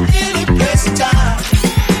jam any place and time.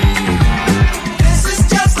 This is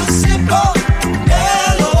just a simple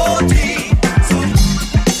melody.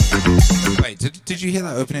 Wait, did you hear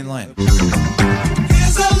that opening line?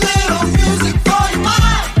 Here's a little music for your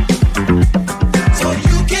mind, so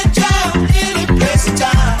you can jam any place and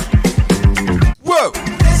time. Whoa!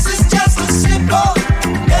 This is just a simple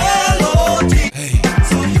melody, Hey.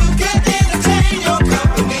 so you can entertain your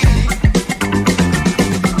company.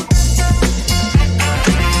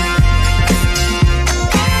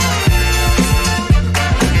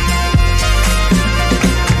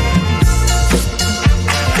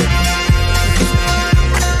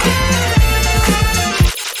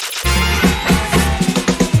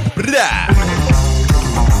 Blah.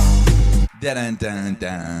 Dun dun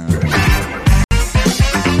dun.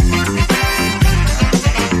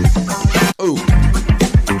 Oh.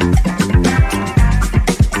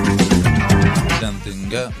 Something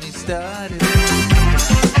got me started.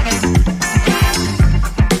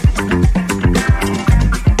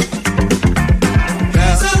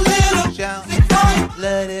 Here's a little Shout, music for you,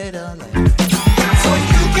 let it all out. so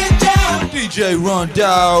you can jam. DJ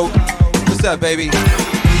Rondo. What's up, baby? We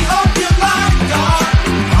hope you like our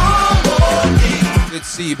harmony. Good to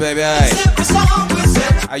see you, baby. Hey. Simple song we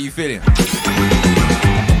set. How you feeling?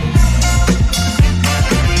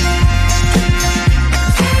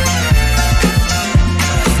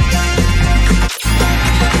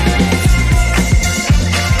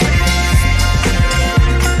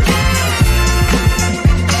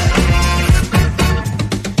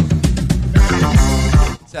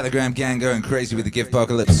 Telegram gang going crazy with the gift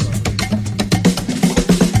apocalypse.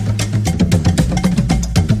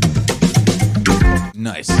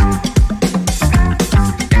 Nice.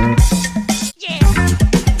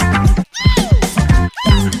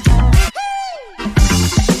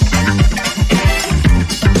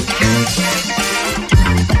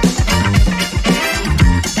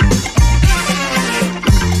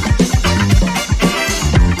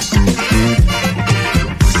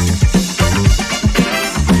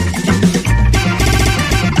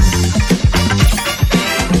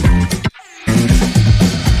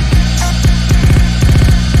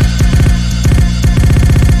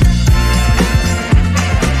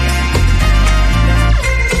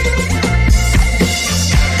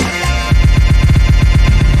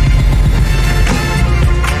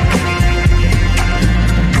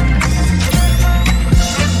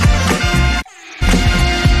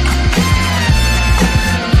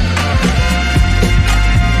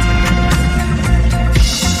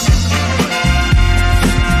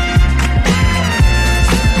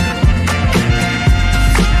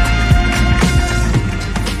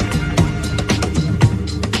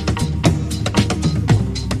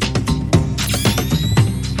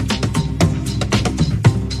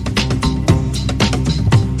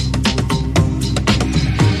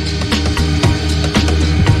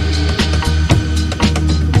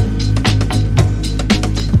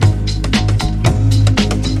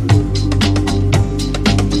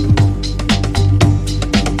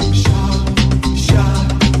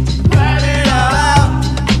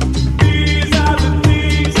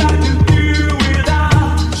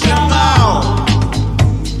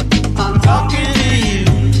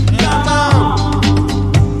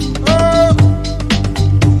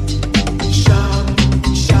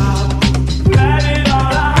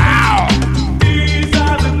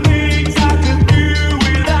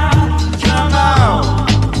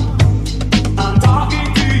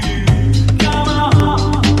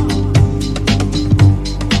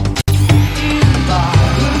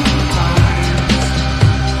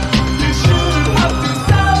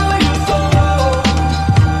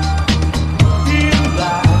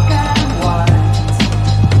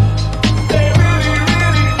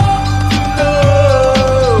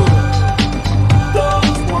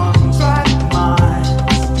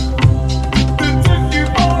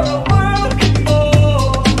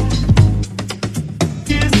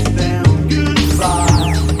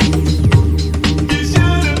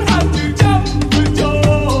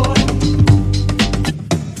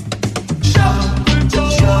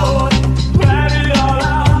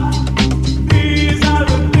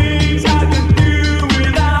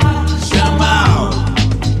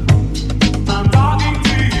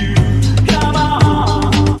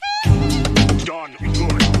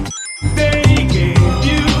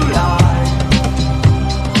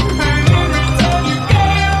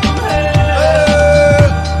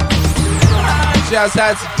 Shouts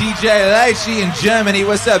out to DJ Leishi in Germany.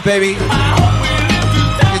 What's up, baby? Good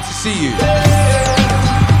to see you.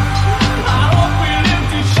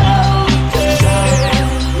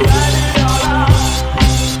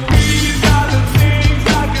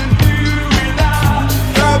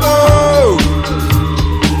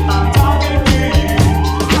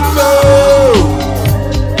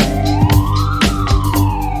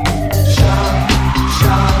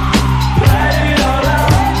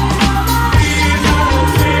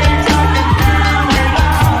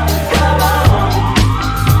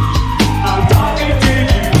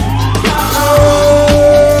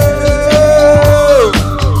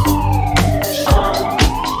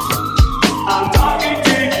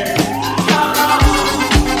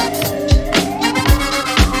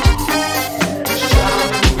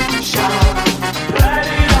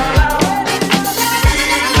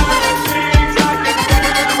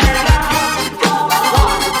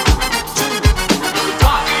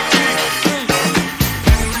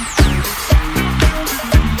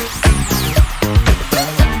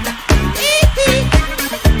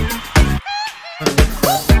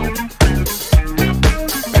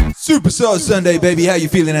 Super Soul Sunday, baby. How you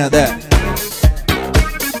feeling out there?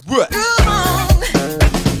 What?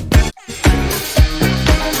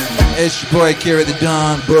 It's your boy Kira the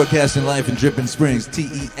Dawn, broadcasting live in Dripping Springs,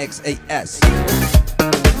 Texas.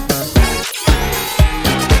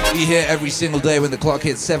 We here every single day when the clock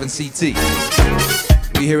hits 7 CT.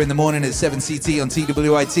 We here in the morning at 7 CT on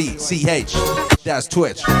TWIT-CH. That's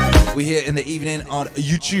Twitch. We here in the evening on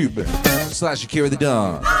YouTube /Akira the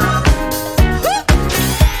Dawn.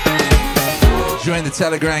 Join the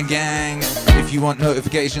Telegram gang if you want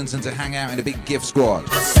notifications and to hang out in a big gift squad.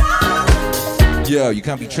 Yo, you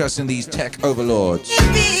can't be trusting these tech overlords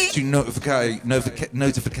to notify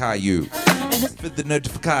you. For the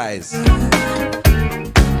notifies.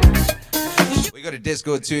 We got a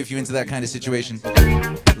Discord too if you're into that kind of situation.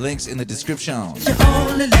 Links in the description.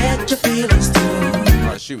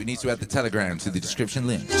 Oh shoot, we need to add the Telegram to the description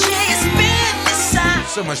link.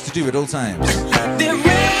 So much to do at all times. There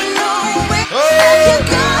ain't no way you're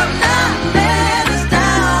gonna let us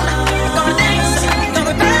down. Gonna dance,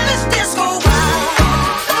 gonna burn this disco wild.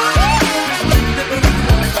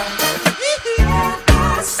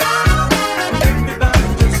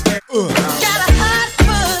 Got a hot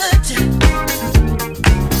foot,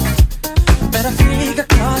 better freak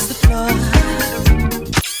across the floor.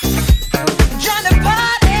 Trying to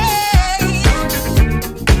party,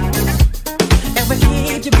 and we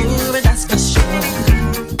keep you moving, that's for sure.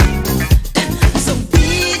 So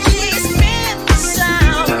DJ spin the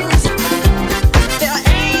sounds. There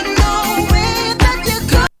ain't no way that you're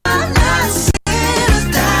gonna sit us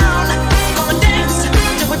down. Gonna dance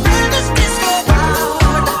till we burn this disco out.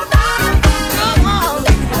 Come on.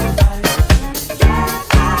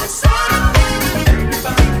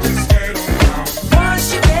 Once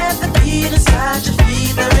you get the beat inside your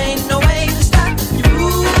feet, there ain't no way to stop you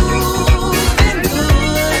moving good.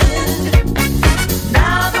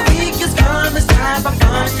 Now the week is come, it's time for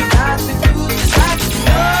fun. You got to do just like you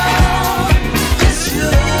know you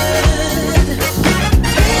should.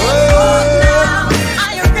 Oh, now,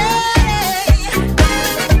 are you ready?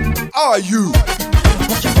 Are you?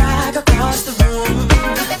 Won't you ride across the room?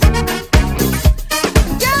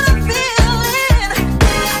 Got a feeling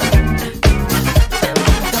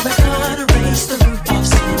that we're gonna raise the roof off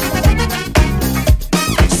soon.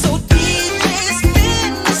 So DJ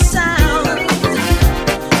spin the sound.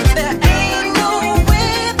 There ain't no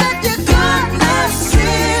way that you're gonna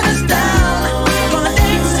sit us down. Gonna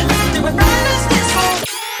dance till we burn this disco.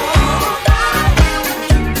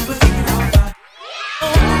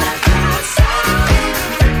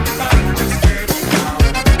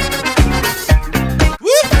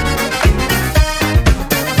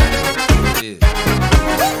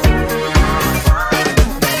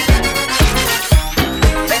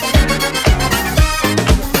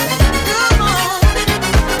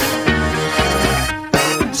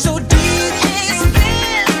 So DJ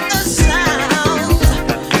spin the sound.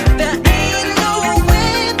 There ain't no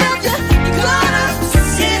way that you're gonna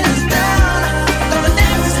sit us down. Gonna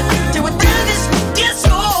dance till we burn this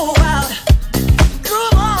disco out.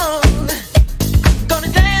 Come on. Gonna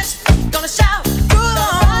dance, gonna shout. Come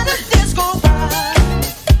on, disco out.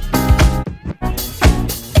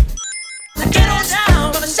 Get on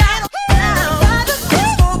down, gonna shout down. Disco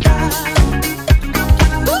out.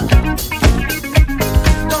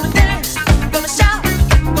 Gonna dance, gonna shout,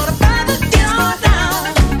 gonna find the disco down.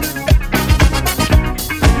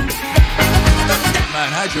 Man,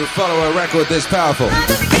 how'd you follow a record this powerful?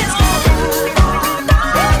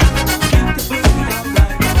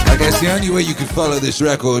 Like I The only way you can follow this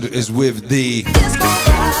record is with the,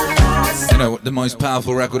 the most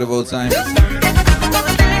powerful record of all time.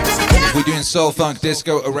 If we're doing soul, funk,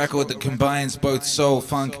 disco, a record that combines both soul,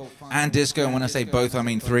 funk, and disco, and when I say both, I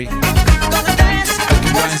mean three. It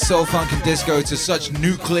combines soul, funk, and disco to such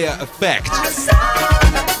nuclear effect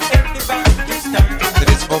that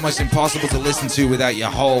it's almost impossible to listen to without your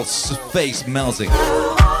whole face melting.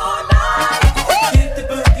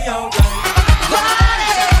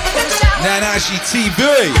 Nanashi TV!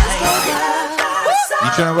 You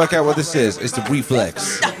trying to work out what this is? It's the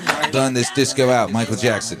Reflex. Done this disco out, Michael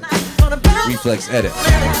Jackson. Reflex edit.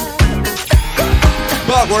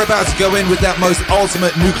 But we're about to go in with that most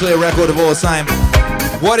ultimate nuclear record of all time.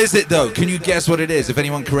 What is it though? Can you guess what it is? If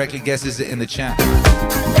anyone correctly guesses it in the chat, you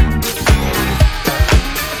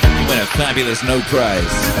win a fabulous no prize.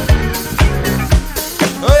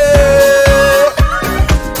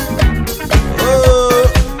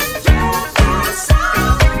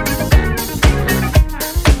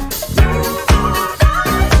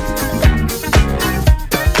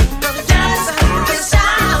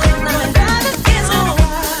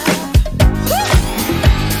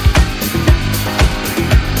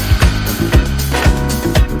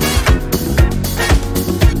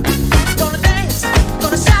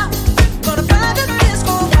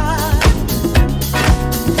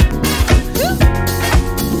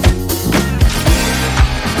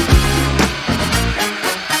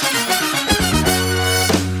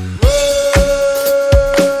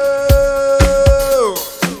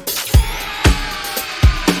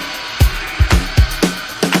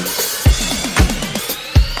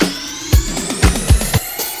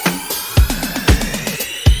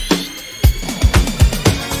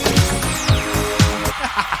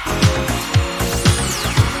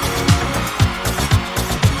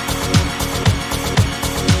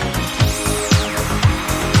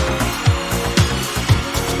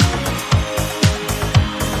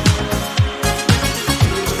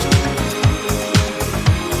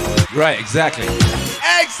 Right, exactly.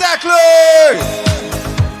 Exactly!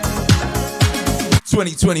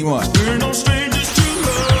 2021.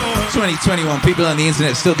 2021, people on the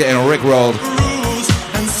internet still getting rickrolled.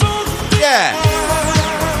 Yeah!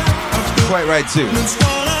 Quite right, too.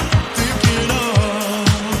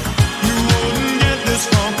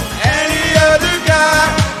 Any other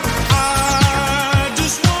guy. I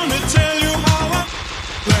just want to tell you how I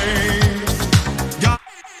play. Got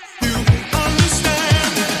you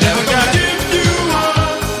understand. Never gonna give you up.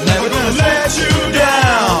 Never gonna let you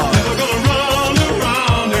down. Never gonna run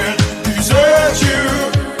around and desert you.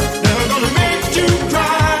 Never gonna make you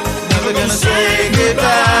cry. Never gonna say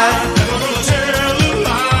goodbye. Never gonna tell a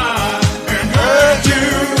lie and hurt you.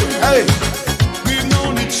 Hey. We've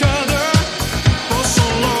known each other for so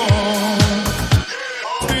long.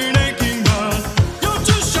 Been aching, but you're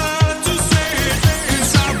too shy to say it.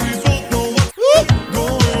 Inside we both know what's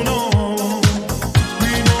going on.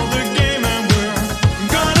 We know the game and we're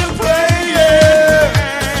gonna play it.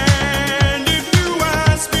 And if you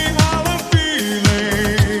ask me how I'm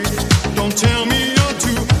feeling, don't tell me you're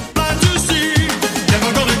too blind to see. Never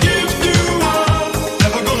gonna give you up.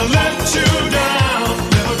 Never gonna let you down.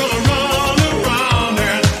 Never gonna run around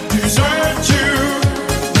and desert you.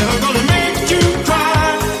 Never gonna make you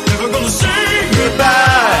cry. Never gonna say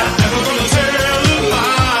goodbye. Never gonna tell a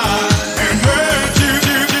lie and hurt you.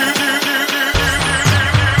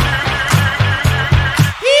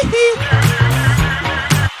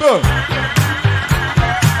 Boom.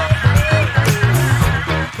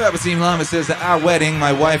 Team Lama says that our wedding,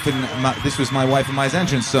 this was my wife and my's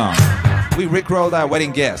entrance song. We rickrolled our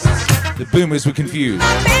wedding guests. The boomers were confused.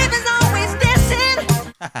 Baby's always dancing.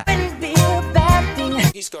 Wouldn't be a bad thing.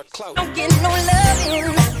 He's got clout. Don't get no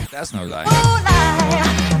loving. That's no lie. Oh,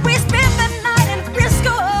 lie. We spent the night in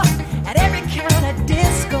Frisco at every kind of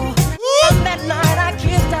disco. On that night I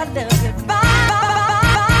kissed our love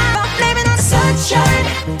goodbye. Don't blame it on the sunshine.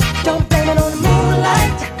 Don't blame it on the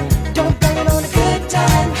moonlight. Don't blame it on the good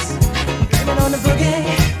times. Blame it on the boogie.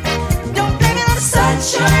 Don't blame it on the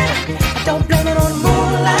sunshine. Don't blame it on the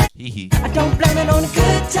moonlight. Hee I don't blame it on the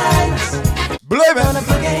good times. Blame On the it.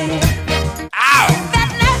 boogie. Ow! That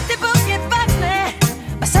nasty boogie bugs me,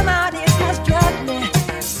 but somehow it has drugged me.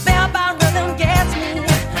 Spellbound rhythm gets me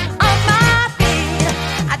on my feet.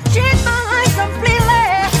 I changed my life completely.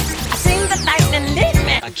 I seen the lightning lead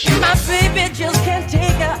me. My baby just can't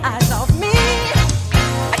take her eyes off me.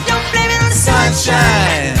 I don't blame it on the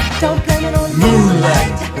sunshine. Don't blame it on the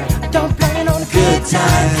moonlight. I don't blame it on the good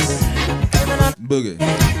times. Blame it on Boogie.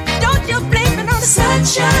 Don't you blame it on the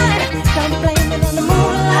sunshine. Don't blame it on the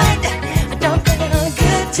moonlight. Don't blame it on the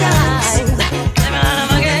good times. Blame it on the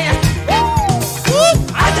boogie.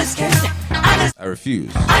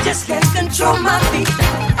 refuse. I just can't control my feet.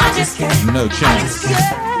 I just can't. No chance.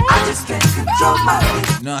 I just can't control my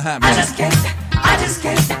feet. Not happening. I just can't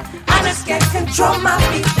control my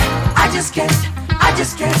feet. I just can't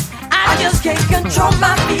control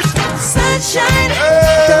my feet. Sunshine,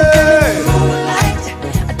 don't blame it on the moonlight.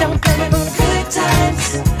 I don't blame it on the good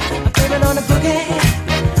times. I blame it on the boogie.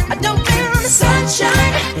 I don't blame it on the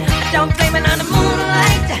sunshine. I don't blame it on the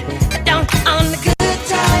moonlight. I don't on the good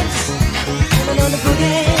times. I blame it on the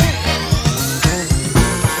boogie.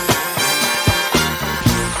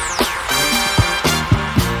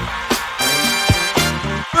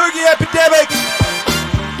 Epidemic.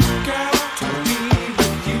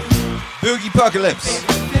 Boogie Apocalypse.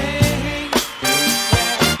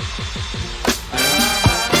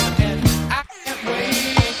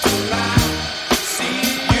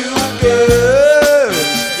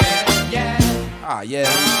 Ah, yeah.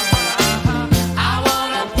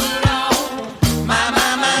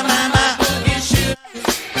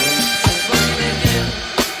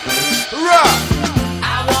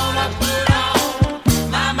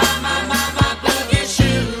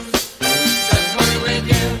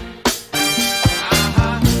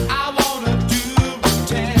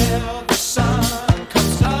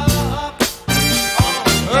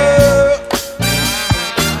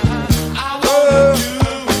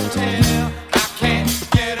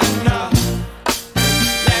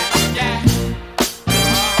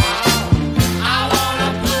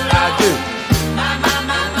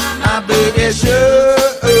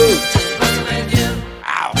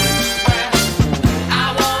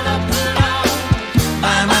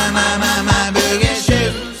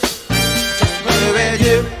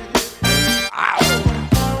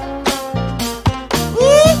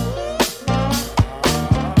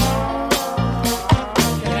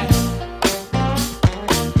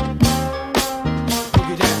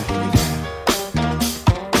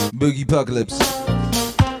 Boogie Apocalypse.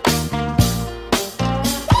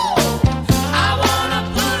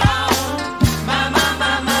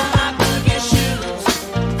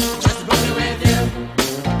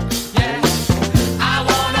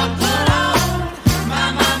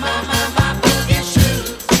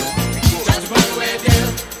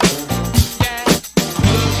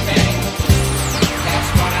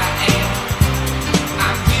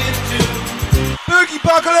 Boogie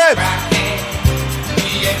Apocalypse!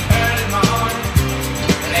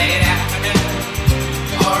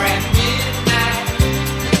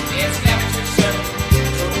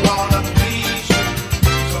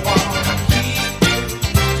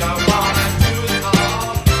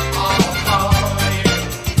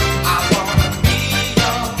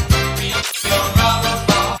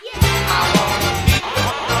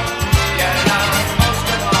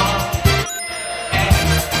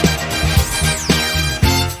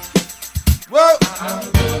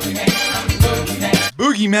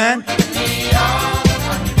 Man,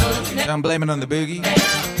 don't blame it on the boogie.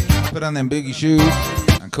 Put on them boogie shoes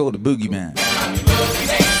and call the boogie man.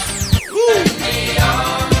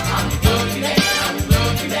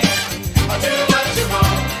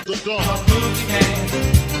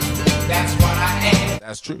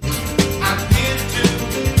 That's true.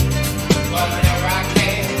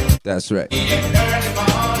 That's right.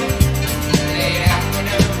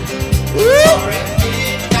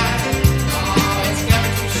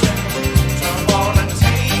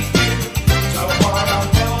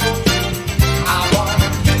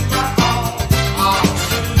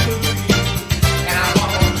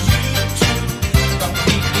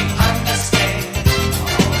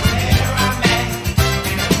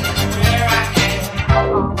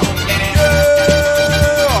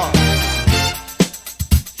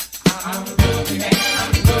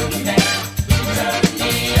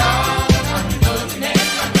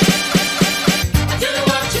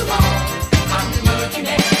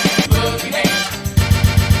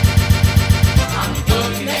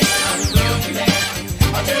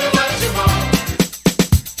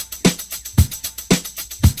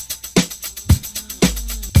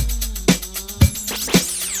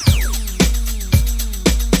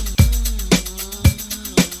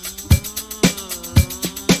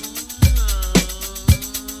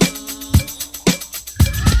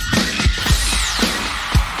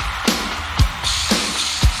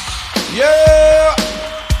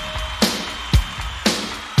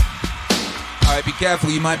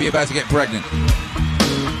 Careful, you might be about to get pregnant.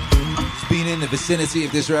 Just being in the vicinity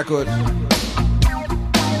of this record.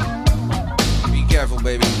 Be careful,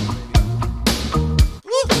 baby.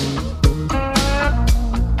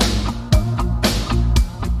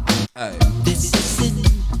 Hey. This is it.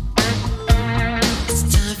 It's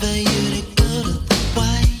time for you to go to the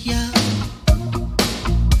wire.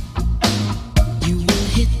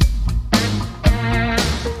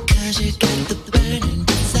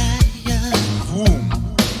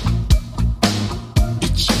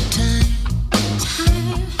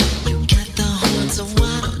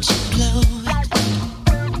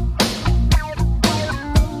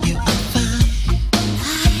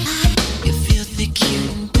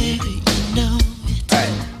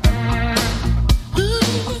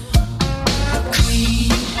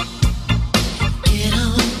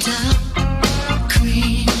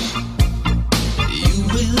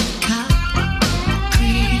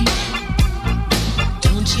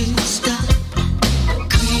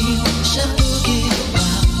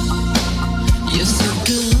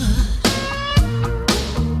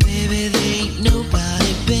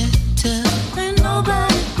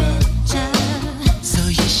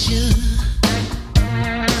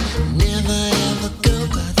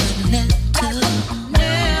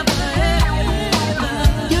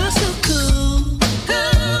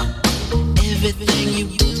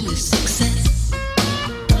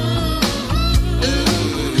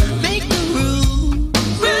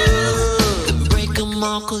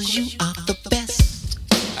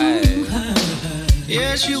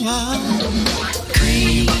 Yes, you are.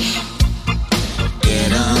 Cream,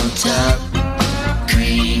 get on top.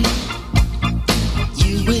 Cream,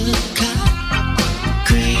 you will cop.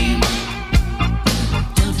 Cream,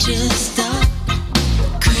 don't just stop.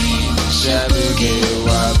 Cream, shabby get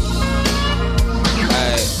wop.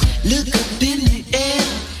 Hey, look up in the air.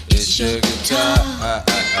 It's sugar top.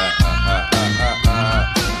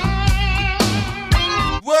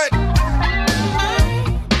 What?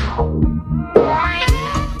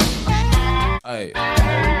 Hey.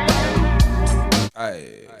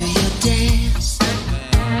 Hey. You dance.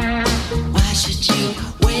 Why should you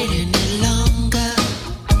wait any longer?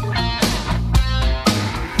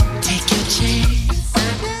 Take your chance.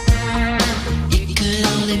 It could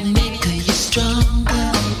only make you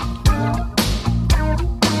stronger.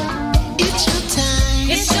 It's your time.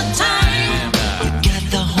 It's your time. You got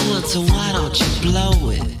the horn, so why don't you blow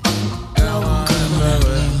it? Come on, blow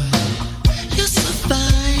it. You're so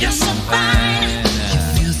fine. You're so fine. You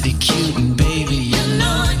filthy cute and baby, you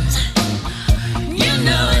know it. You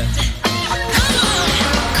know it. Come on.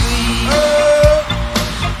 Cream.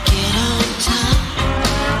 Get on top.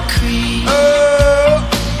 Cream.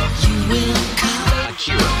 You will cop.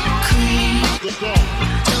 Cream.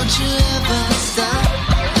 Don't you ever stop.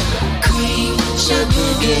 Cream.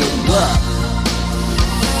 Sugar get wop.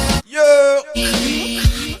 Yo!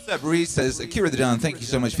 What's up, Reese? Says, Akira the Don, thank you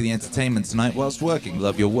so much for the entertainment tonight whilst working.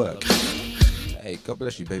 Love your work. Hey, God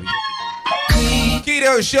bless you, baby.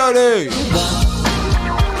 Keto Shodu!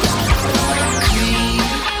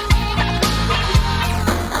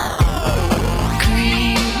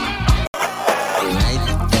 Right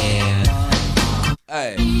there.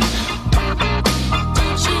 Hey.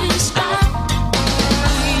 Don't you stop.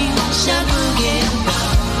 Cream. Sugar get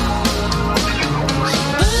wop.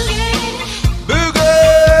 Boogie.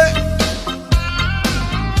 Boogie!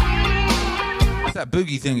 What's that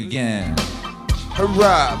boogie thing again?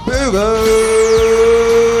 Hurrah! Boogie!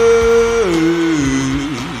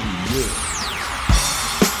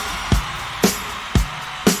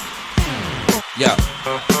 Yeah.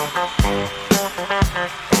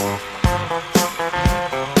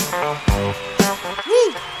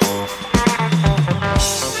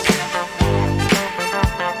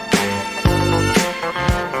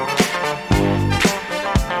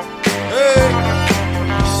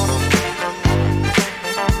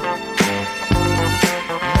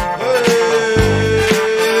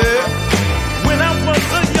 When I was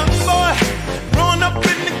a young boy, growing up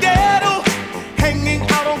in the ghetto, hanging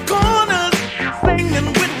out on corners, singing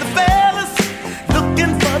with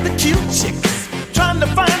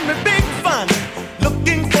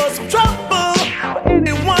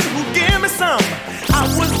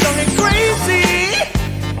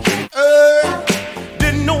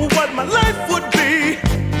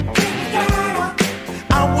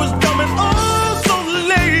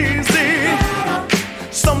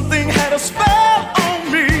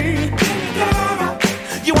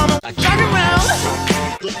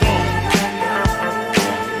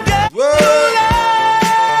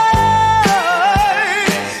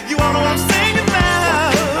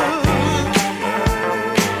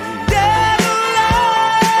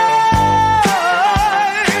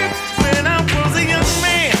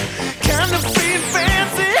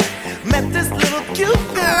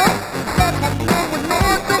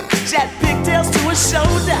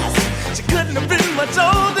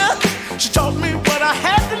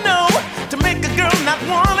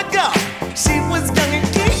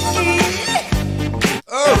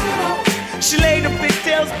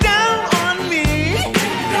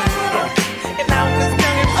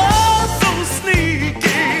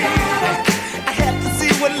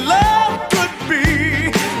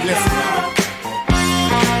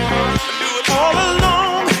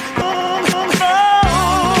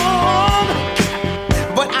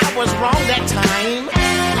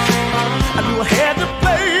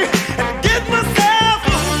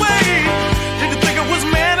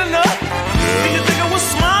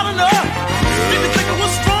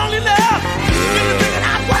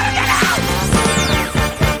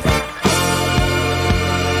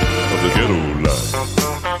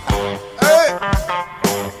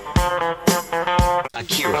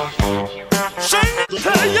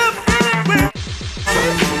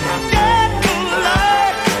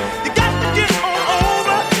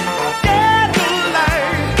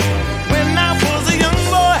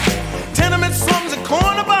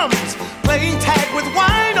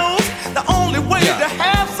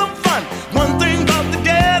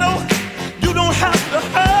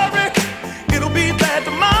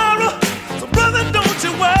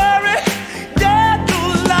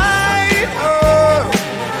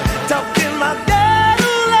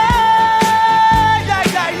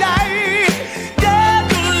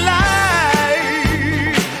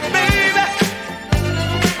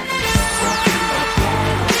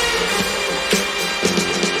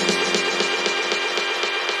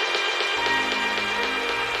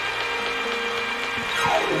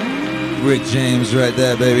Rick James right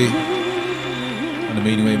there, baby. On the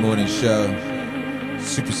Meaningwave Morning Show.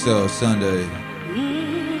 Super Soul Sunday.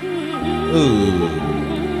 Ooh.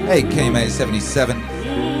 Hey, K-Mate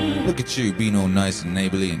 77. Look at you being all nice and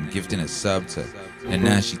neighborly and gifting a sub to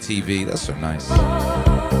Nanashi TV. That's so nice.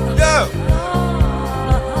 Yo!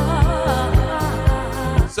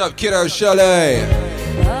 What's up, kiddo? Shale?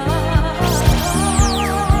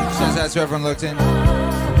 Shouts out to everyone looked in.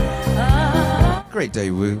 Great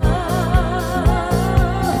day, Woo.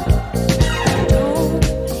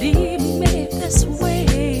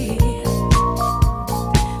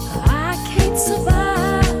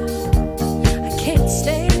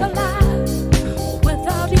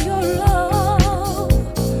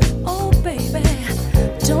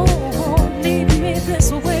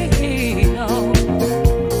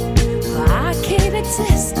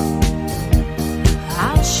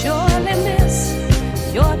 I'll surely miss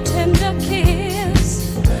your tender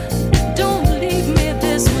kiss. Don't leave me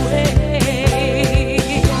this way.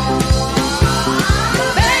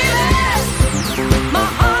 Baby, my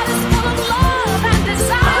heart is full of love and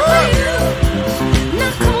desire for you.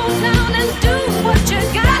 Now come on down and do what you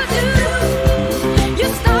gotta do. You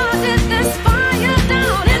started this fire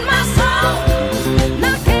down in my soul.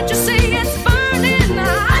 Now can't you see it's burning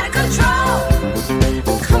out of control?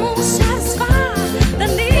 Come on, satisfy the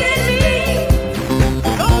need in me.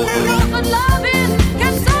 Only your good loving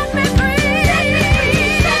can set me free.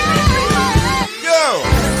 Yo!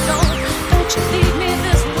 Don't you leave me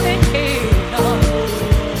this way, no.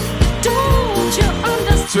 Don't you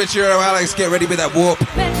understand Switch your Alex, get ready with that warp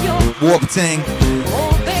your ting.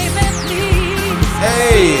 oh baby, please.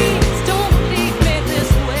 Hey! Please don't leave me this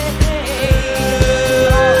way.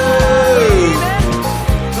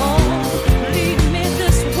 Don't leave me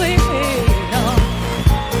this way, no.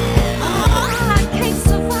 I can't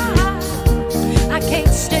survive. I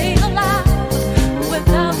can't stay alive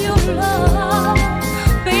without your love.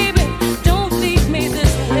 Baby, don't leave me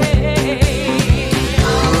this way.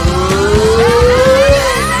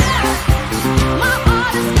 My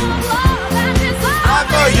heart is full of love and desire. I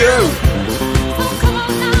know you! So come on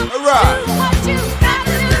now, Alright. do what you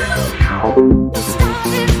gotta do.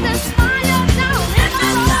 Started this fire down in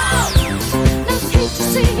my soul. Now can't you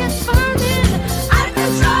see it's burning out of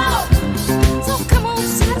control? So come on,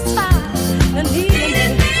 satisfy the need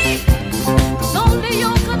in me. 'Cause only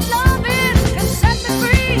your good loving can set me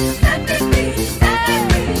free. Set me free, set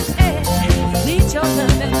me free. Need your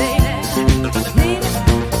loving, baby. Need it,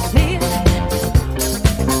 need it.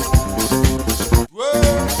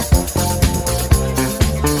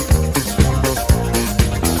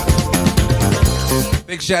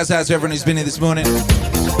 Big shouts out to everyone who's been here this morning.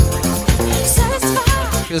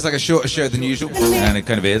 Satisfy, Feels like a shorter show than usual, and it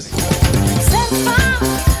kind of is. satisfy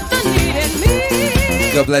the need in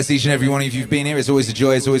me. God bless each and every one of you who've been here. It's always a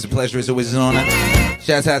joy, it's always a pleasure, it's always an honor.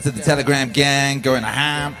 Shouts out to the Telegram gang, going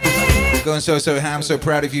ham. Going so ham, so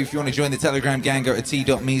proud of you. If you want to join the Telegram gang, go to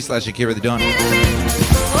t.me/Akira the Don.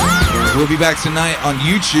 We'll be back tonight on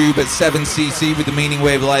YouTube at 7 CC with the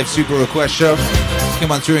Meaningwave Live Super Request Show.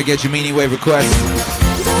 Come on through and get your Meaningwave requests.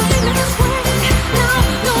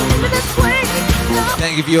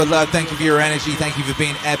 Thank you for your love, thank you for your energy, thank you for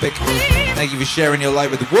being epic. Thank you for sharing your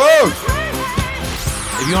light with the world.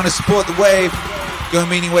 If you want to support the wave, go to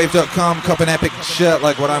meaningwave.com, cop an epic shirt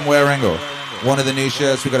like what I'm wearing, or one of the new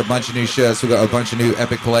shirts. We've got a bunch of new shirts, we've got a bunch of new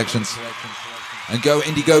epic collections. And go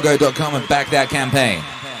indiegogo.com and back that campaign.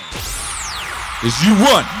 Because you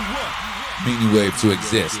want Meaningwave to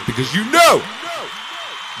exist. Because you know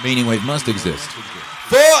Meaningwave must exist.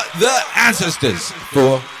 For the ancestors,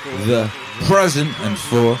 for the present, and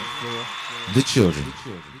for the children.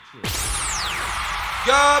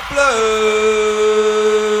 God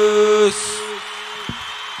bless.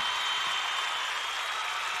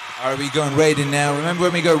 Are we going raiding now? Remember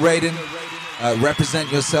when we go raiding?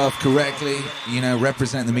 Represent yourself correctly, you know,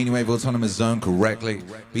 represent the Meaningwave Autonomous Zone correctly.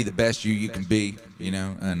 Be the best you can be, you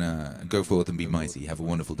know, and go forth and be mighty. Have a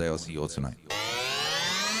wonderful day. I'll see you all tonight.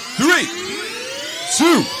 3,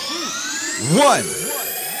 2, 1.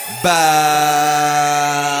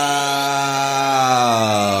 Bye.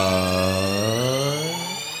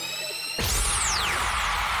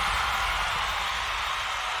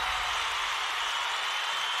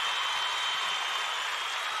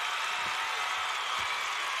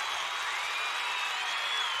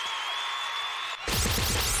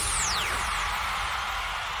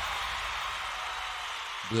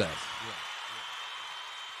 Bless.